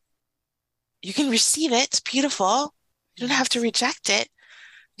that. You can receive it. It's beautiful. You don't have to reject it.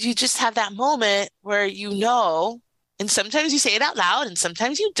 You just have that moment where and sometimes you say it out loud and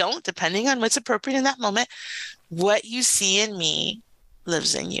sometimes you don't, depending on what's appropriate in that moment. What you see in me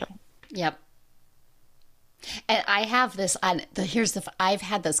lives in you. Yep. And I have this, I've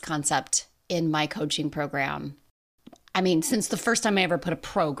had this concept in my coaching program. I mean, since the first time I ever put a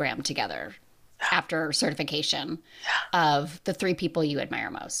program together after certification of the 3 people you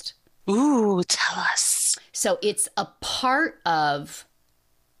admire most. Ooh, tell us. So it's a part of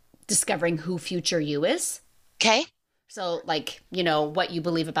discovering who future you is. Okay. So like, what you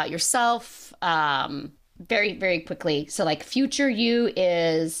believe about yourself, very, very quickly. So like future you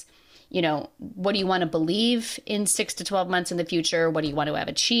is, what do you want to believe in 6 to 12 months in the future? What do you want to have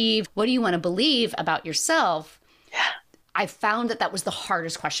achieved? What do you want to believe about yourself? Yeah. I found that was the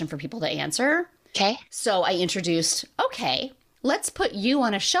hardest question for people to answer. Okay. So I introduced, let's put you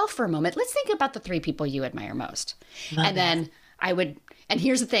on a shelf for a moment. Let's think about the 3 people you admire most. Then and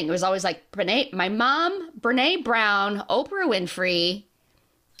here's the thing. It was always like my mom, Brene Brown, Oprah Winfrey,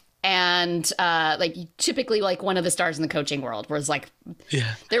 And like typically like one of the stars in the coaching world was like,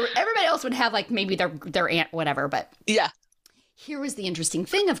 everybody else would have like maybe their aunt, whatever. But here was the interesting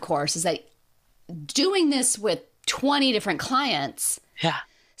thing, of course, is that doing this with 20 different clients,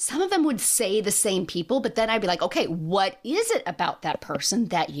 some of them would say the same people, but then I'd be like, okay, what is it about that person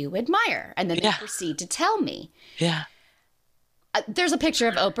that you admire? And then they proceed to tell me. There's a picture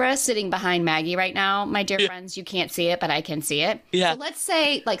of Oprah sitting behind Maggie right now, my dear friends. You can't see it, but I can see it. So let's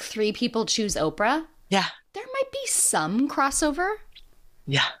say like 3 people choose Oprah. There might be some crossover.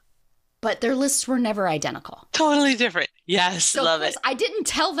 But their lists were never identical. Totally different. Yes, so love it. I didn't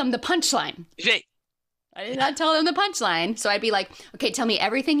tell them the punchline. I did not tell them the punchline. So I'd be like, okay, tell me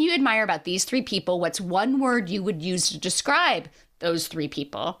everything you admire about these 3 people. What's one word you would use to describe those 3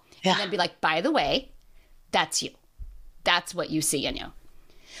 people? And then be like, by the way, that's you. That's what you see in you.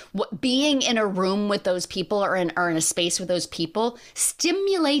 Being in a room with those people or in a space with those people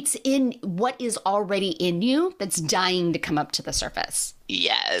stimulates in what is already in you that's dying to come up to the surface.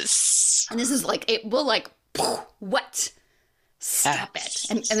 Yes. And this is like, it will like, what? Stop it.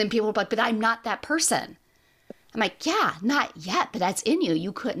 And then people will be like, but I'm not that person. I'm like, yeah, not yet, but that's in you.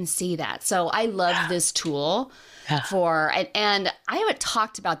 You couldn't see that. So I love this tool and I haven't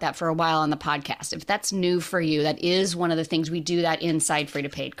talked about that for a while on the podcast. If that's new for you, that is one of the things we do that inside Free to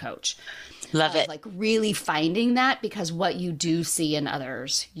Paid Coach. Love it. Like really finding that, because what you do see in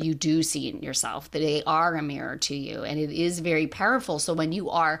others, you do see in yourself, that they are a mirror to you. And it is very powerful. So when you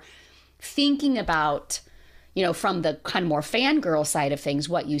are thinking about, you know, from the kind of more fangirl side of things,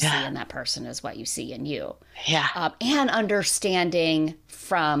 what you see in that person is what you see in you. And understanding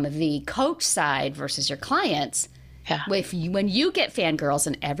from the coach side versus your clients. When you get fangirls,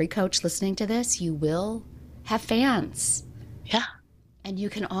 and every coach listening to this, you will have fans. And you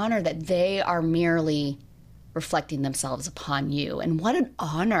can honor that they are merely reflecting themselves upon you. And what an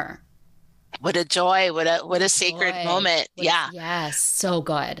honor. What a joy. What a sacred moment. Yes, so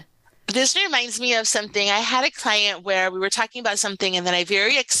good. This reminds me of something. I had a client where we were talking about something, and then I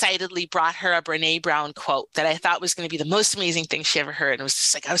very excitedly brought her a Brene Brown quote that I thought was going to be the most amazing thing she ever heard. And it was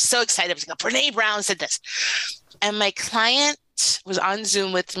just like, I was so excited. I was like, Brene Brown said this. And my client was on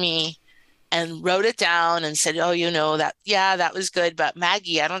Zoom with me and wrote it down and said, oh, you know, that was good. But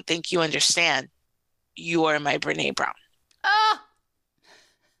Maggie, I don't think you understand. You are my Brene Brown.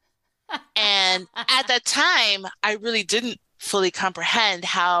 And at that time, I really didn't fully comprehend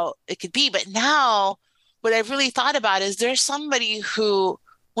how it could be. But now what I've really thought about is there's somebody who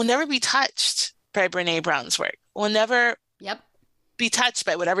will never be touched by Brene Brown's work, will never be touched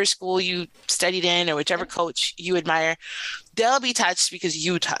by whatever school you studied in or whichever coach you admire. They'll be touched because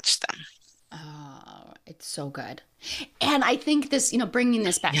you touched them. Oh, it's so good. And I think this, you know, bringing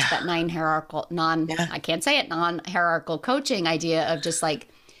this back to that non-hierarchical coaching idea of just like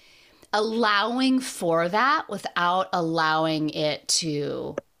allowing for that without allowing it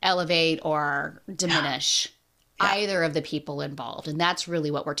to elevate or diminish either of the people involved. And that's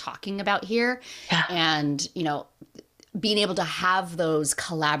really what we're talking about here. And, you know, being able to have those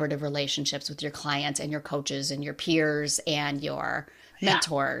collaborative relationships with your clients and your coaches and your peers and your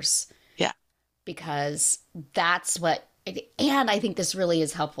mentors. Because that's what, and I think this really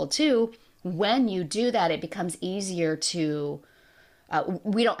is helpful too. When you do that, it becomes easier to,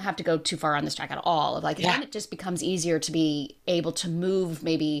 we don't have to go too far on this track at all. Of like, then it just becomes easier to be able to move,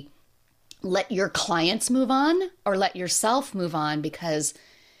 maybe let your clients move on or let yourself move on, because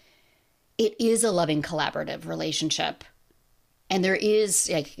it is a loving collaborative relationship. And there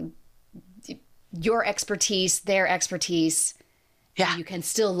is like your expertise, their expertise. You can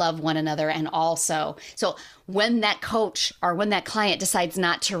still love one another. And also, so when that coach or when that client decides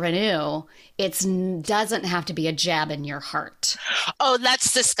not to renew, it doesn't have to be a jab in your heart. Oh,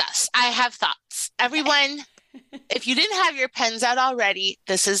 let's discuss. I have thoughts. Everyone, if you didn't have your pens out already,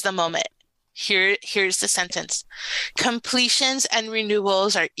 this is the moment. Here's the sentence. Completions and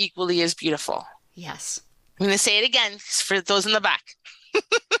renewals are equally as beautiful. Yes. I'm going to say it again for those in the back.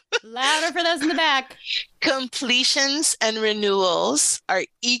 Louder for those in the back. Completions and renewals are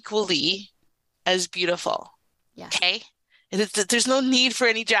equally as beautiful. Okay? There's no need for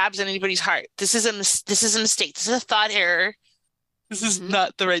any jabs in anybody's heart. This is a mistake. This is a thought error. This is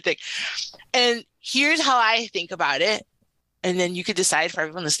not the right thing. And here's how I think about it. And then you could decide for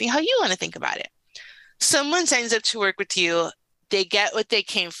everyone listening how you want to think about it. Someone signs up to work with you. They get what they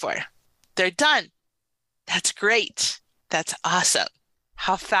came for. They're done. That's great. That's awesome.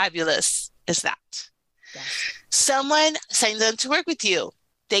 How fabulous is that? Yes. Someone signs up to work with you.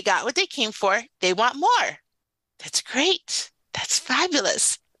 They got what they came for. They want more. That's great. That's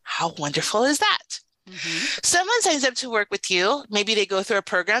fabulous. How wonderful is that? Someone signs up to work with you. Maybe they go through a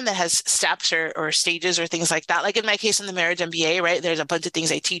program that has steps or stages or things like that. Like in my case, in the marriage MBA, right? There's a bunch of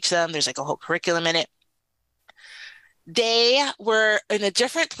things I teach them. There's like a whole curriculum in it. They were in a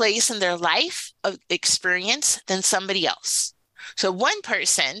different place in their life of experience than somebody else. So one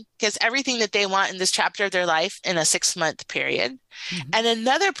person gets everything that they want in this chapter of their life in a 6-month period. And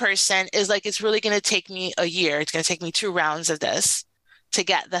another person is like, it's really going to take me a year. It's going to take me 2 rounds of this to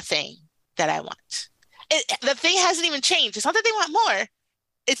get the thing that I want. The thing hasn't even changed. It's not that they want more.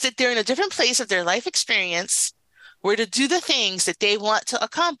 It's that they're in a different place of their life experience where to do the things that they want to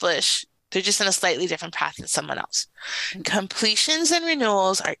accomplish, they're just in a slightly different path than someone else. Completions and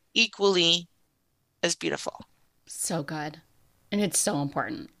renewals are equally as beautiful. So good. And it's so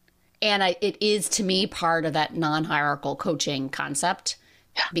important. And it is, to me, part of that non-hierarchical coaching concept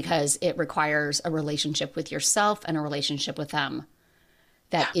because it requires a relationship with yourself and a relationship with them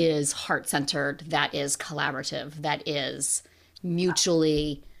that is heart-centered, that is collaborative, that is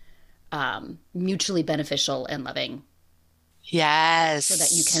mutually beneficial and loving. Yes. So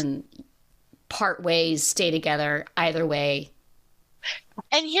that you can part ways, stay together, either way.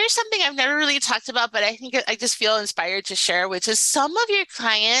 And here's something I've never really talked about, but I think I just feel inspired to share, which is some of your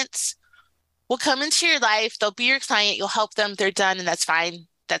clients will come into your life. They'll be your client. You'll help them. They're done. And that's fine.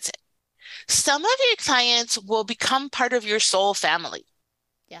 That's it. Some of your clients will become part of your soul family.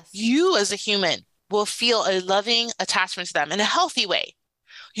 Yes. You as a human will feel a loving attachment to them in a healthy way.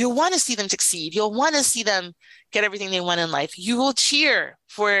 You'll want to see them succeed. You'll want to see them get everything they want in life. You will cheer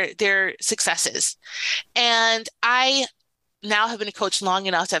for their successes. And I now have been a coach long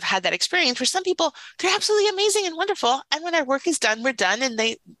enough to have had that experience where some people, they're absolutely amazing and wonderful. And when our work is done, we're done and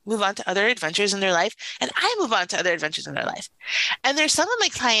they move on to other adventures in their life. And I move on to other adventures in their life. And there's some of my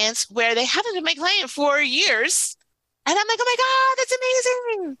clients where they haven't been my client for years. And I'm like, oh my God, that's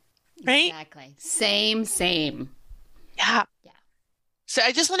amazing. Right? Exactly. Same. Yeah. So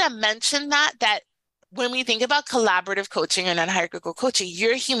I just want to mention that when we think about collaborative coaching or non-hierarchical coaching,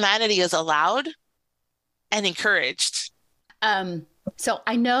 your humanity is allowed and encouraged. So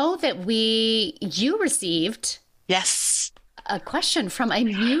I know that you received a question from a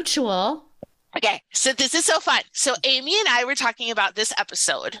mutual. Okay, so this is so fun. So Amy and I were talking about this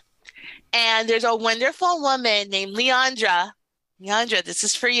episode, and there's a wonderful woman named Leandra. Leandra, this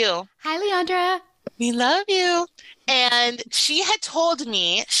is for you. Hi, Leandra. We love you. And she had told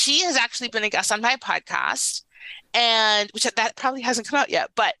me, she has actually been a guest on my podcast, and which that probably hasn't come out yet,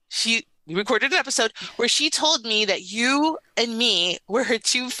 but we recorded an episode where she told me that you and me were her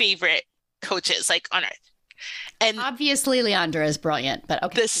 2 favorite coaches, like on earth. And obviously Leandra is brilliant, but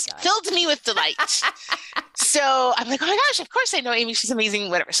okay. This filled me with delight. So I'm like, oh my gosh, of course I know Amy. She's amazing,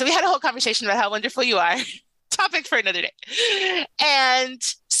 whatever. So we had a whole conversation about how wonderful you are. Topic for another day. And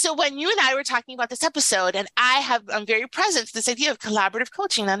so when you and I were talking about this episode, and I'm very present to this idea of collaborative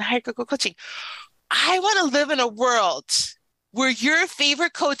coaching, non-hierarchical coaching. I want to live in a world where your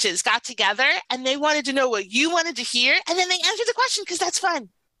favorite coaches got together and they wanted to know what you wanted to hear, and then they answered the question because that's fun.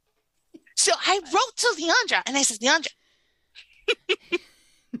 So I wrote to Leandra and I said, Leandra,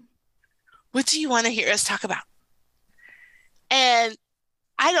 what do you want to hear us talk about? And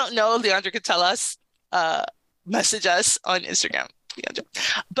I don't know, Leandra could tell us, message us on Instagram.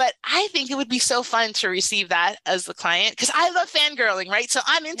 But I think it would be so fun to receive that as the client because I love fangirling, right? So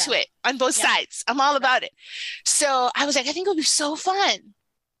I'm into it on both sides. I'm all about it. So I was like, I think it would be so fun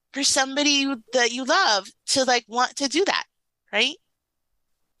for somebody that you love to like want to do that, right?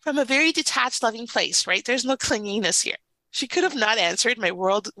 From a very detached, loving place, right? There's no clinginess here. She could have not answered. My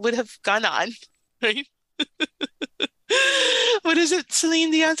world would have gone on, right? What is it,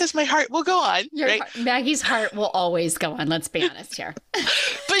 Celine Dion says? My heart will go on, right? Maggie's heart will always go on. Let's be honest here.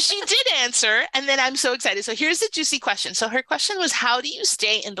 But she did answer, and then I'm so excited. So here's the juicy question. So her question was, how do you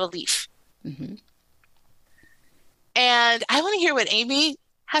stay in belief? Mm-hmm. And I want to hear what Amy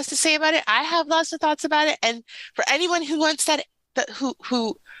has to say about it. I have lots of thoughts about it. And for anyone who wants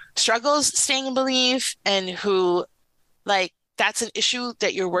who struggles staying in belief and who that's an issue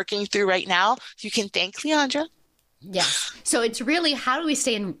that you're working through right now, you can thank Leandra. Yes. So it's really, how do we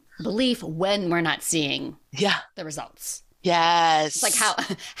stay in belief when we're not seeing the results? Yes. It's like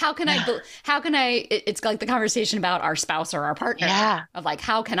how can I it's like the conversation about our spouse or our partner of like,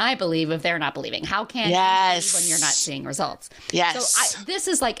 how can I believe if they're not believing? How can you believe when you're not seeing results? Yes. So this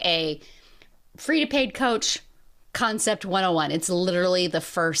is like a free to paid coach concept 101. It's literally the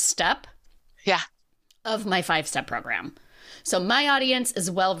first step of my 5-step program. So my audience is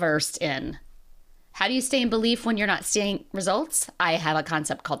well versed in how do you stay in belief when you're not seeing results? I have a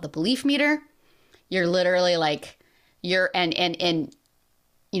concept called the belief meter. You're literally like, and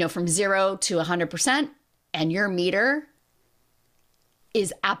from 0 to 100%, and your meter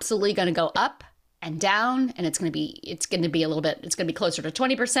is absolutely going to go up and down, and it's going to be a little bit, it's going to be closer to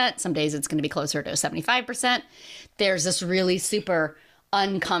 20%. Some days it's going to be closer to 75%. There's this really super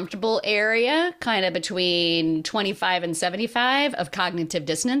uncomfortable area kind of between 25 and 75 of cognitive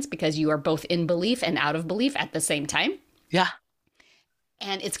dissonance, because you are both in belief and out of belief at the same time. Yeah.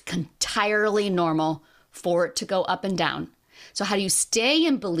 And it's entirely normal for it to go up and down. So how do you stay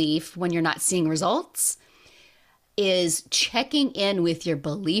in belief when you're not seeing results? Is checking in with your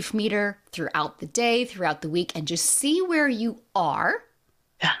belief meter throughout the day, throughout the week, and just see where you are.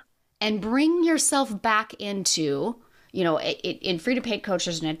 Yeah. And bring yourself back into, in Free to Paid Coach,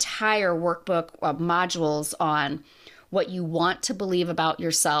 there's an entire workbook of modules on what you want to believe about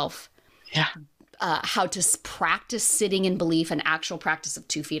yourself. Yeah. How to practice sitting in belief, an actual practice of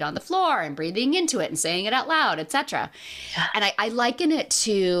 2 feet on the floor and breathing into it and saying it out loud, etc. Yeah. And I liken it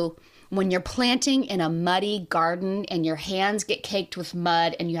to when you're planting in a muddy garden and your hands get caked with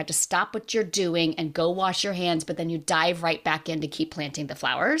mud and you have to stop what you're doing and go wash your hands, but then you dive right back in to keep planting the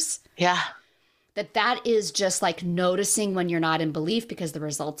flowers. Yeah. That is just like noticing when you're not in belief because the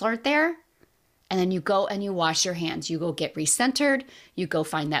results aren't there. And then you go and you wash your hands. You go get recentered. You go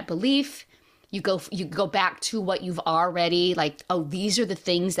find that belief. You go back to what you've already these are the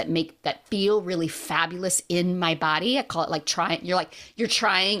things that feel really fabulous in my body. I call it like trying. You're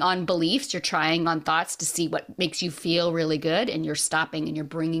trying on beliefs. You're trying on thoughts to see what makes you feel really good, and you're stopping and you're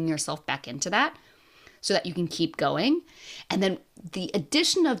bringing yourself back into that so that you can keep going. And then the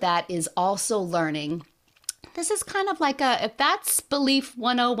addition of that is also learning. This is kind of like if that's belief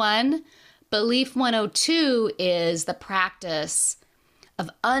 101, belief 102 is the practice of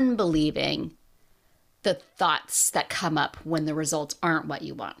unbelieving the thoughts that come up when the results aren't what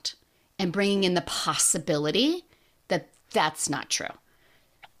you want, and bringing in the possibility that that's not true.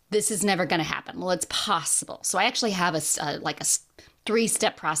 This is never going to happen. Well, it's possible. So I actually have a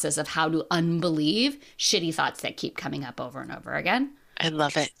 3-step process of how to unbelieve shitty thoughts that keep coming up over and over again. I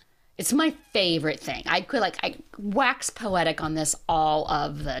love it. It's my favorite thing. I wax poetic on this all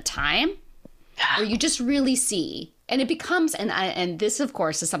of the time, where you just really see. And it becomes, and this, of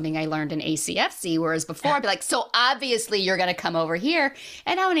course, is something I learned in ACFC, whereas before I'd be like, so obviously you're going to come over here.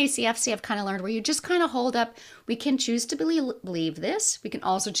 And now in ACFC, I've kind of learned where you just kind of hold up. We can choose to believe this. We can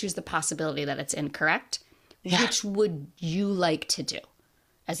also choose the possibility that it's incorrect. Yeah. Which would you like to do?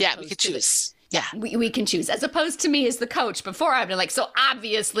 We could choose. Yeah. We can choose. As opposed to me as the coach. Before I've been like, so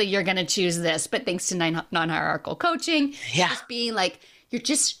obviously you're going to choose this. But thanks to non-hierarchical coaching, just being like, you're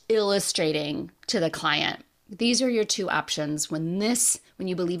just illustrating to the client. These are your 2 options. When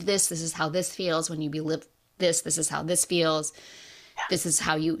you believe this is how this feels. When you believe this is how this feels. Yeah. This is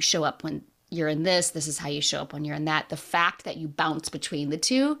how you show up when you're in this. This is how you show up when you're in that. The fact that you bounce between the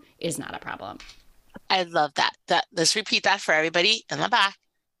 2 is not a problem. I love that. Let's repeat that for everybody in the back.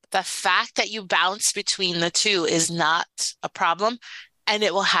 The fact that you bounce between the 2 is not a problem, and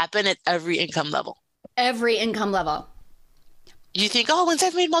it will happen at every income level. Every income level. You think, once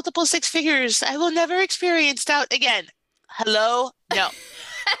I've made multiple 6 figures, I will never experience doubt again. Hello? No.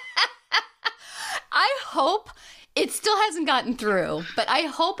 I hope it still hasn't gotten through, but I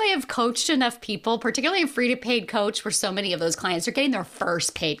hope I have coached enough people, particularly in Free to Paid Coach, where so many of those clients are getting their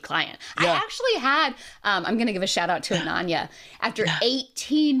first paid client. Yeah. I actually had, I'm going to give a shout out to Ananya. After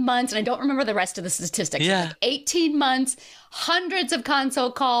 18 months, and I don't remember the rest of the statistics, 18 months, hundreds of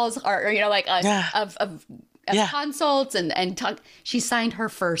consult calls, consults and talk. She signed her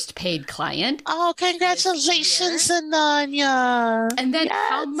first paid client. Oh, congratulations, Ananya. And then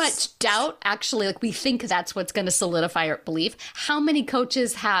how much doubt actually, we think that's what's going to solidify our belief. How many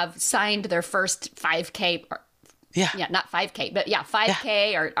coaches have signed their first 5K not 5K, but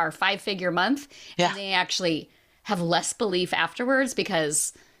 5K or 5-figure month. Yeah. And they actually have less belief afterwards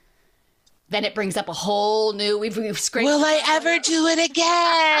because then it brings up a whole new, we've scraped. Will I ever do it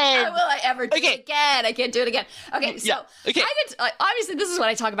again? Will I ever do it again? I can't do it again. Okay, so obviously this is what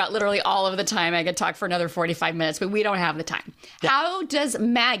I talk about literally all of the time. I could talk for another 45 minutes, but we don't have the time. Yeah. How does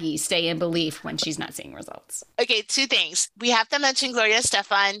Maggie stay in belief when she's not seeing results? Okay, 2 things. We have to mention Gloria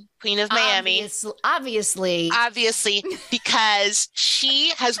Estefan, Queen of Miami. Obviously, because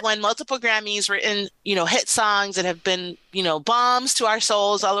she has won multiple Grammys, written, hit songs that have been, bombs to our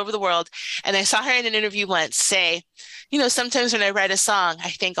souls all over the world. And I saw her in an interview once say, sometimes when I write a song,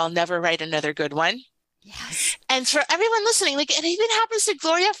 I think I'll never write another good one. Yes. And for everyone listening, it even happens to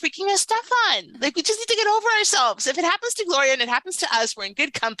Gloria freaking Estefan. We just need to get over ourselves. If it happens to Gloria and it happens to us, we're in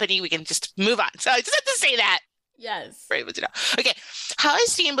good company. We can just move on. So I just have to say that. Yes. For everyone to know. Okay. How I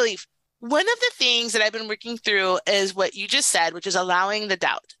stay in belief. one of the things that I've been working through is what you just said, which is allowing the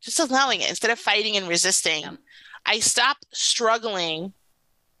doubt, just allowing it instead of fighting and resisting. Yeah. I stopped struggling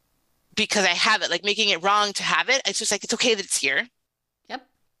because I have it, like making it wrong to have it. It's just like, it's okay that it's here. Yep.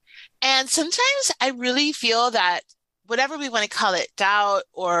 And sometimes I really feel that whatever we want to call it, doubt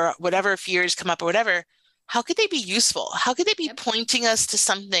or whatever fears come up or whatever, how could they be useful? How could they be pointing us to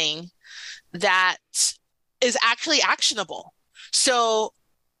something that is actually actionable? So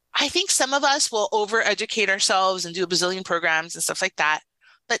I think some of us will over-educate ourselves and do a bazillion programs and stuff like that.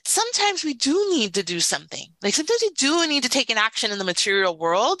 But sometimes we do need to do something. Like sometimes we do need to take an action in the material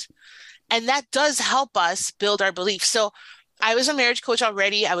world. And that does help us build our beliefs. So I was a marriage coach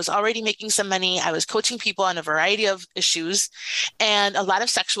already. I was already making some money. I was coaching people on a variety of issues, and a lot of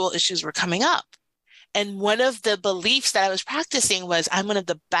sexual issues were coming up. And one of the beliefs that I was practicing was I'm one of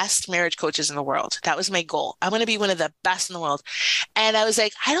the best marriage coaches in the world. That was my goal. I want to be one of the best in the world. And I was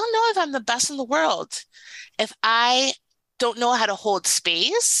like, I don't know if I'm the best in the world if I don't know how to hold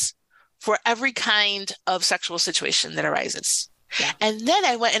space for every kind of sexual situation that arises. Yeah. And then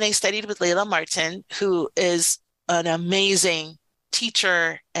I went and I studied with Layla Martin, who is an amazing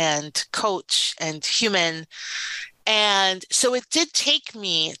teacher and coach and human. And so it did take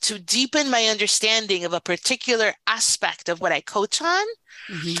me to deepen my understanding of a particular aspect of what I coach on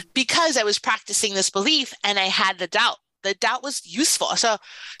because I was practicing this belief and I had the doubt. The doubt was useful. So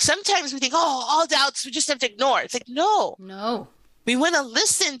sometimes we think, oh, all doubts we just have to ignore. It's like, no. We want to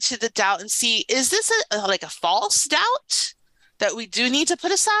listen to the doubt and see, is this like a false doubt that we do need to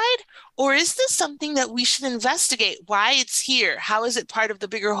put aside? Or is this something that we should investigate? Why it's here? How is it part of the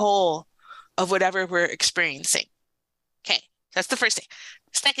bigger whole of whatever we're experiencing? Okay, that's the first thing.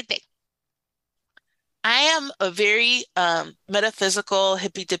 Second thing, I am a very metaphysical,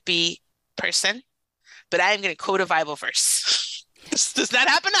 hippy-dippy person, but I am going to quote a Bible verse. This does not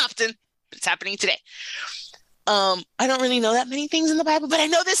happen often, but it's happening today. I don't really know that many things in the Bible, but I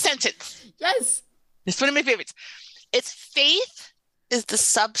know this sentence. Yes. It's one of my favorites. It's faith is the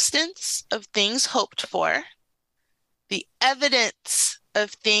substance of things hoped for, the evidence of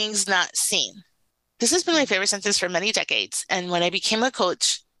things not seen. This has been my favorite sentence for many decades. And when I became a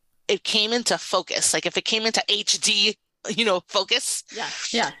coach, it came into focus. Like if it came into HD, focus.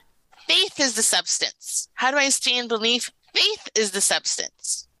 Yeah. Faith is the substance. How do I stay in belief? Faith is the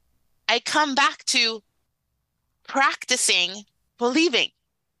substance. I come back to practicing believing.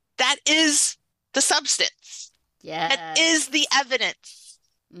 That is the substance. Yeah. That is the evidence.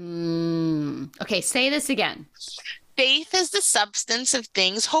 Okay, say this again. Faith is the substance of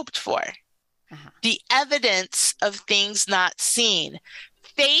things hoped for. The evidence of things not seen.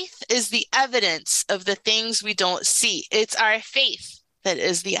 Faith is the evidence of the things we don't see. It's our faith that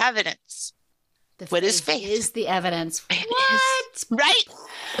is the evidence. What is faith? Is the evidence. What? Right?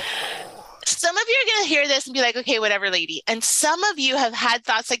 Some of you are going to hear this and be like, okay, whatever, lady. And some of you have had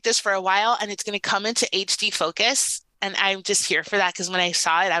thoughts like this for a while, and it's going to come into HD focus. And I'm just here for that because when I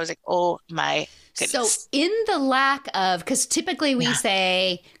saw it, I was like, oh my goodness. So in the lack of, because typically we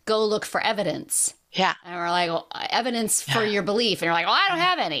say, go look for evidence. Yeah. And we're like, well, evidence for your belief. And you're like, well, I don't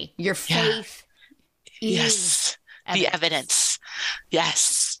have any. Your faith is the evidence.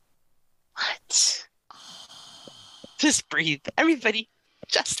 Yes. What? Just breathe. Everybody,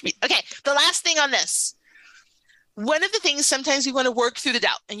 just breathe. Okay. The last thing on this. One of the things sometimes we want to work through the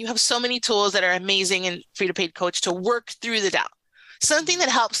doubt, and you have so many tools that are amazing and free to paid coach to work through the doubt. Something that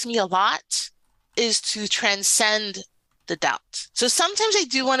helps me a lot is to transcend the doubt. So sometimes I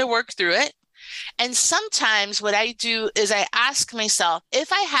do want to work through it. And sometimes what I do is I ask myself,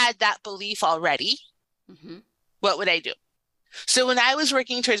 if I had that belief already, what would I do? So when I was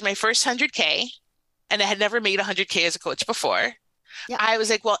working towards my first 100K, and I had never made 100K as a coach before, I was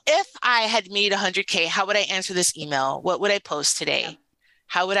like, well, if I had made 100K, how would I answer this email? What would I post today?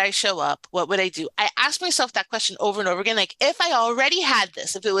 How would I show up? What would I do? I asked myself that question over and over again. Like, if I already had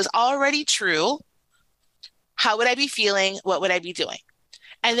this, if it was already true, how would I be feeling? What would I be doing?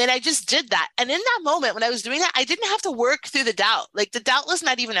 And then I just did that. And in that moment, when I was doing that, I didn't have to work through the doubt. Like the doubt was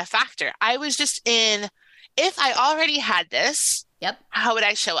not even a factor. I was just in, if I already had this, how would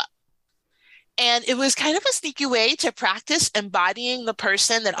I show up? And it was kind of a sneaky way to practice embodying the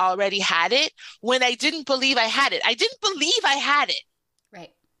person that already had it when I didn't believe I had it. I didn't believe I had it.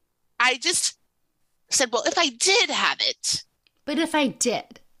 Right. I just said, well, if I did have it. But if I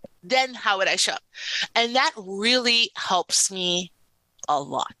did. Then how would I show up? And that really helps me a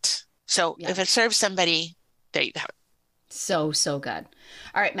lot. So if it serves somebody, there you have it. So good.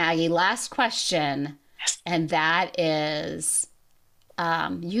 All right, Maggie, last question. And that is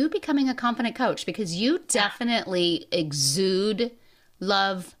you becoming a confident coach, because you definitely exude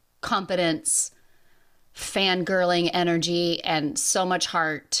love, confidence, fangirling energy, and so much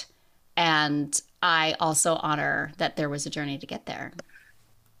heart. And I also honor that there was a journey to get there.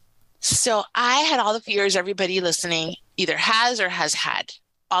 So I had all the fears everybody listening either has or has had,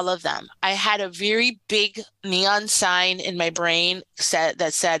 all of them. I had a very big neon sign in my brain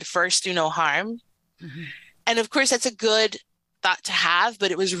that said, first, do no harm. Mm-hmm. And of course, that's a good thought to have,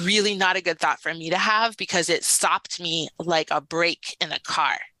 but it was really not a good thought for me to have because it stopped me like a brake in a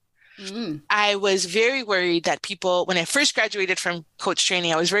car. Mm. I was very worried that people, when I first graduated from coach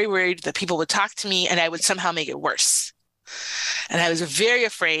training, I was very worried that people would talk to me and I would somehow make it worse. And I was very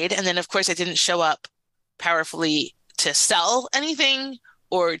afraid. And then, of course, I didn't show up powerfully to sell anything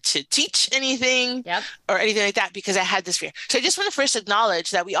or to teach anything or anything like that because I had this fear. So I just want to first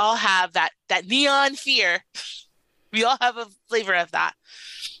acknowledge that we all have that neon fear. We all have a flavor of that.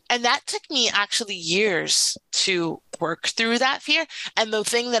 And that took me actually years to work through that fear. And the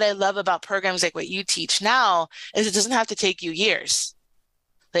thing that I love about programs like what you teach now is it doesn't have to take you years.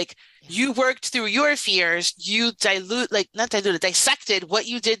 Like you worked through your fears, you dissected what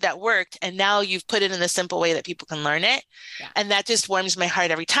you did that worked. And now you've put it in a simple way that people can learn it. Yeah. And that just warms my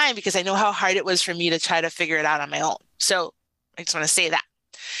heart every time because I know how hard it was for me to try to figure it out on my own. So I just want to say that.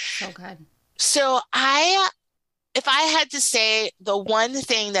 So good. So if I had to say the one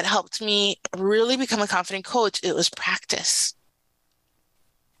thing that helped me really become a confident coach, it was practice.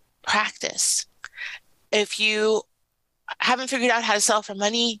 Practice. If you haven't figured out how to sell for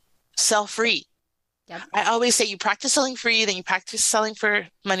money, sell free. Yep. I always say you practice selling free, then you practice selling for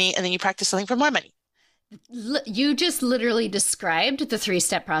money, and then you practice selling for more money. You just literally described the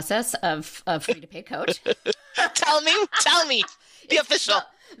 3-step process of free to pay coach. Tell me, the official.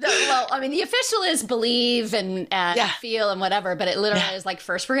 The official is believe and feel and whatever, but it literally is like,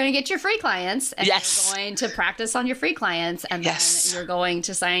 first we're going to get your free clients and you're going to practice on your free clients and then you're going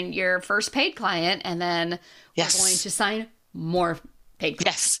to sign your first paid client and then we're going to sign more paid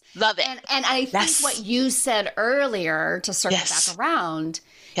clients. Yes, love it. And I think what you said earlier to circle back around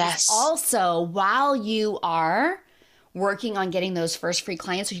is also while you are working on getting those first free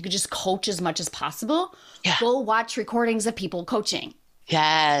clients so you could just coach as much as possible, go watch recordings of people coaching.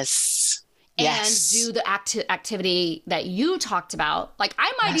 Yes. And do the activity that you talked about. Like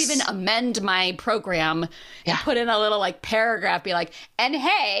I might even amend my program and put in a little like paragraph, be like, and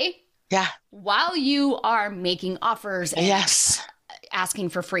hey, while you are making offers and asking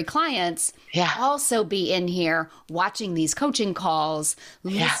for free clients, also be in here watching these coaching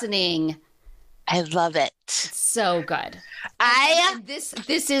listening. I love it. It's so good. And this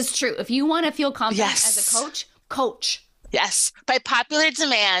is true. If you want to feel confident as a coach. Yes. By popular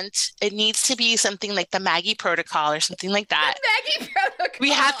demand, it needs to be something like the Maggie protocol or something like that. The Maggie protocol.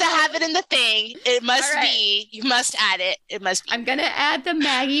 We have to have it in the thing. It must be. You must add it. It must be. I'm going to add the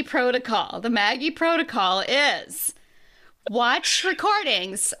Maggie protocol. The Maggie protocol is watch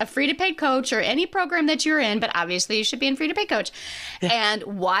recordings of free to paid coach or any program that you're in, but obviously you should be in free to paid coach, and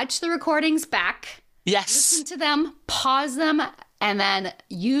watch the recordings back. Yes. Listen to them, pause them, and then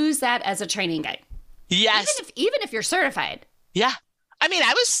use that as a training guide. Yes. Even if you're certified. Yeah. I mean,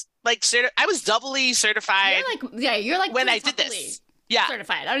 I was like, I was doubly certified. You're like when I did this. Yeah.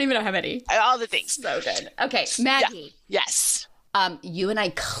 Certified. I don't even know how many. All the things. So good. Okay. Maggie. Yeah. Yes. You and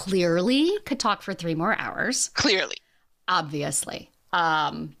I clearly could talk for 3 more hours. Clearly. Obviously.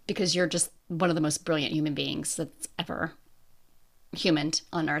 Because you're just one of the most brilliant human beings that's ever humaned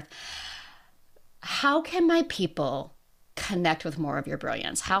on earth. How can my people connect with more of your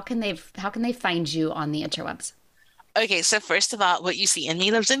brilliance? How can they find you on the interwebs? Okay, so first of all, what you see in me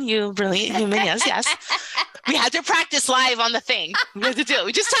lives in you, brilliant human. Yes. We had to practice live on the thing. We had to do it.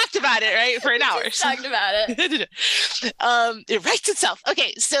 We just talked about it, right, for an hour. Talked about it. It writes itself.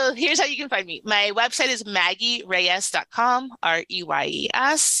 Okay, so here's how you can find me. My website is MaggieReyes.com,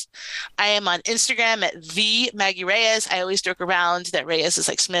 Reyes. I am on Instagram at the Maggie Reyes. I always joke around that Reyes is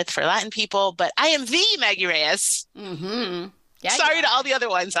like Smith for Latin people, but I am the Maggie Reyes. Mm-hmm. Yeah, sorry to all the other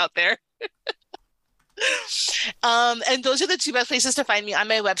ones out there. And those are the 2 best places to find me. On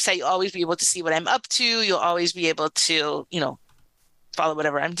my website, you'll always be able to see what I'm up to. You'll always be able to, follow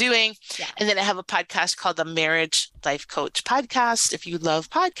whatever I'm doing. Yeah. And then I have a podcast called the Marriage Life Coach Podcast. If you love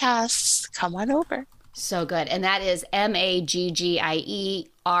podcasts, come on over. So good. And that is MaggieReyes,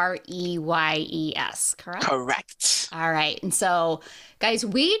 correct? Correct. All right. And so Guys,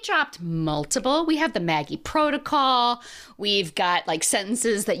 we dropped multiple. We have the Maggie protocol. We've got like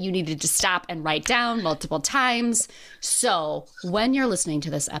sentences that you needed to stop and write down multiple times. So when you're listening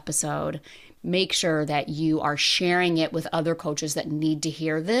to this episode, make sure that you are sharing it with other coaches that need to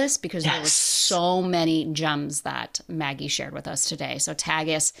hear this, because there were so many gems that Maggie shared with us today. So tag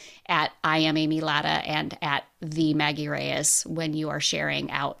us at I am Amy Latta and at the Maggie Reyes when you are sharing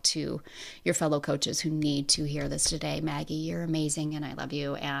out to your fellow coaches who need to hear this today. Maggie, you're amazing and I love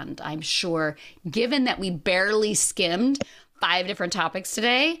you. And I'm sure, given that we barely skimmed 5 different topics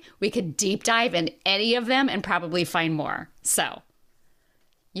today, we could deep dive in any of them and probably find more. So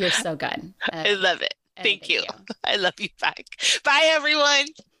you're so good. I love it. Thank you. I love you back. Bye, everyone.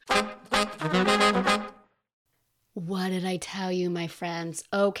 What did I tell you, my friends?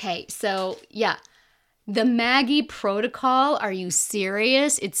 Okay, so yeah, the Maggie protocol. Are you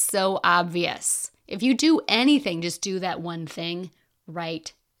serious? It's so obvious. If you do anything, just do that one thing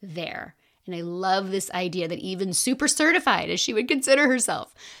right there. And I love this idea that even super certified, as she would consider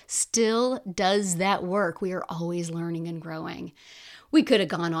herself, still does that work. We are always learning and growing. We could have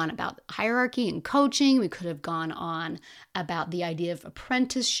gone on about hierarchy and coaching. We could have gone on about the idea of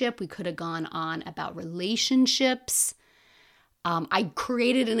apprenticeship. We could have gone on about relationships. I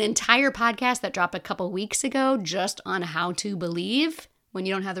created an entire podcast that dropped a couple weeks ago just on how to believe when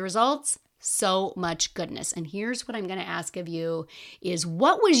you don't have the results. So much goodness. And here's what I'm going to ask of you is,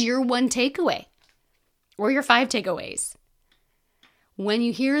 what was your one takeaway or your 5 takeaways? When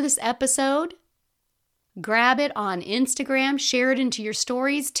you hear this episode, grab it on Instagram, share it into your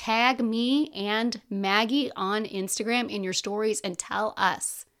stories, tag me and Maggie on Instagram in your stories, and tell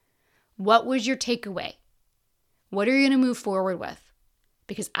us, what was your takeaway? What are you going to move forward with?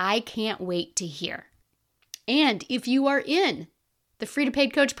 Because I can't wait to hear. And if you are in the Free to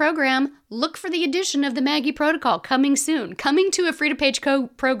Paid Coach program, look for the addition of the Maggie protocol coming soon, coming to a Free to Paid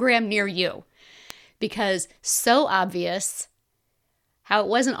program near you. Because so obvious. How it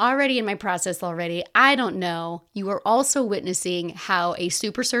wasn't already in my process already, I don't know. You are also witnessing how a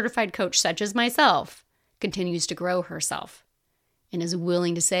super certified coach such as myself continues to grow herself and is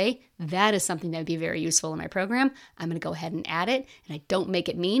willing to say, that is something that would be very useful in my program. I'm going to go ahead and add it. And I don't make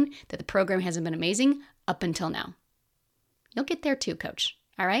it mean that the program hasn't been amazing up until now. You'll get there too, coach.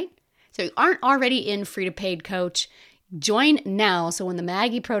 All right? So you aren't already in Free to Paid Coach. Join now, so when the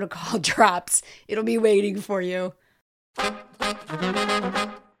Maggie protocol drops, it'll be waiting for you.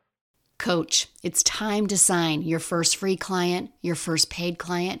 Coach, it's time to sign your first free client, your first paid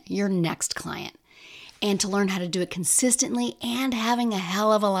client, your next client, and to learn how to do it consistently and having a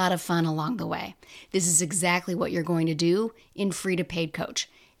hell of a lot of fun along the way. This is exactly what you're going to do in Free to Paid Coach.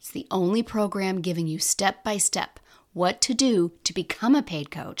 It's the only program giving you step by step what to do to become a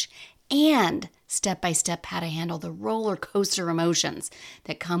paid coach, and step by step how to handle the roller coaster emotions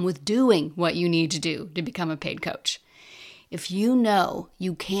that come with doing what you need to do to become a paid coach. If you know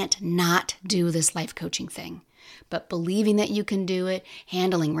you can't not do this life coaching thing, but believing that you can do it,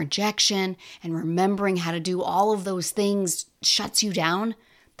 handling rejection, and remembering how to do all of those things shuts you down,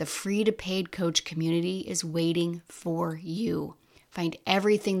 the Free to Paid Coach community is waiting for you. Find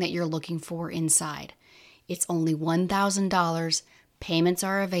everything that you're looking for inside. It's only $1,000, payments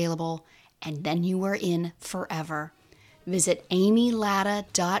are available, and then you are in forever. Visit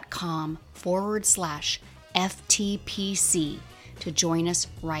amylatta.com/FTPC to join us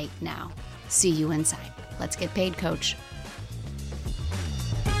right now. See you inside. Let's get paid, coach.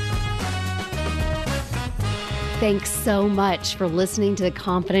 Thanks so much for listening to the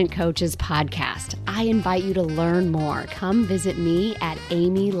Confident Coaches podcast. I invite you to learn more. Come visit me at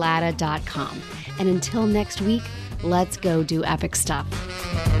amylatta.com. And until next week, let's go do epic stuff.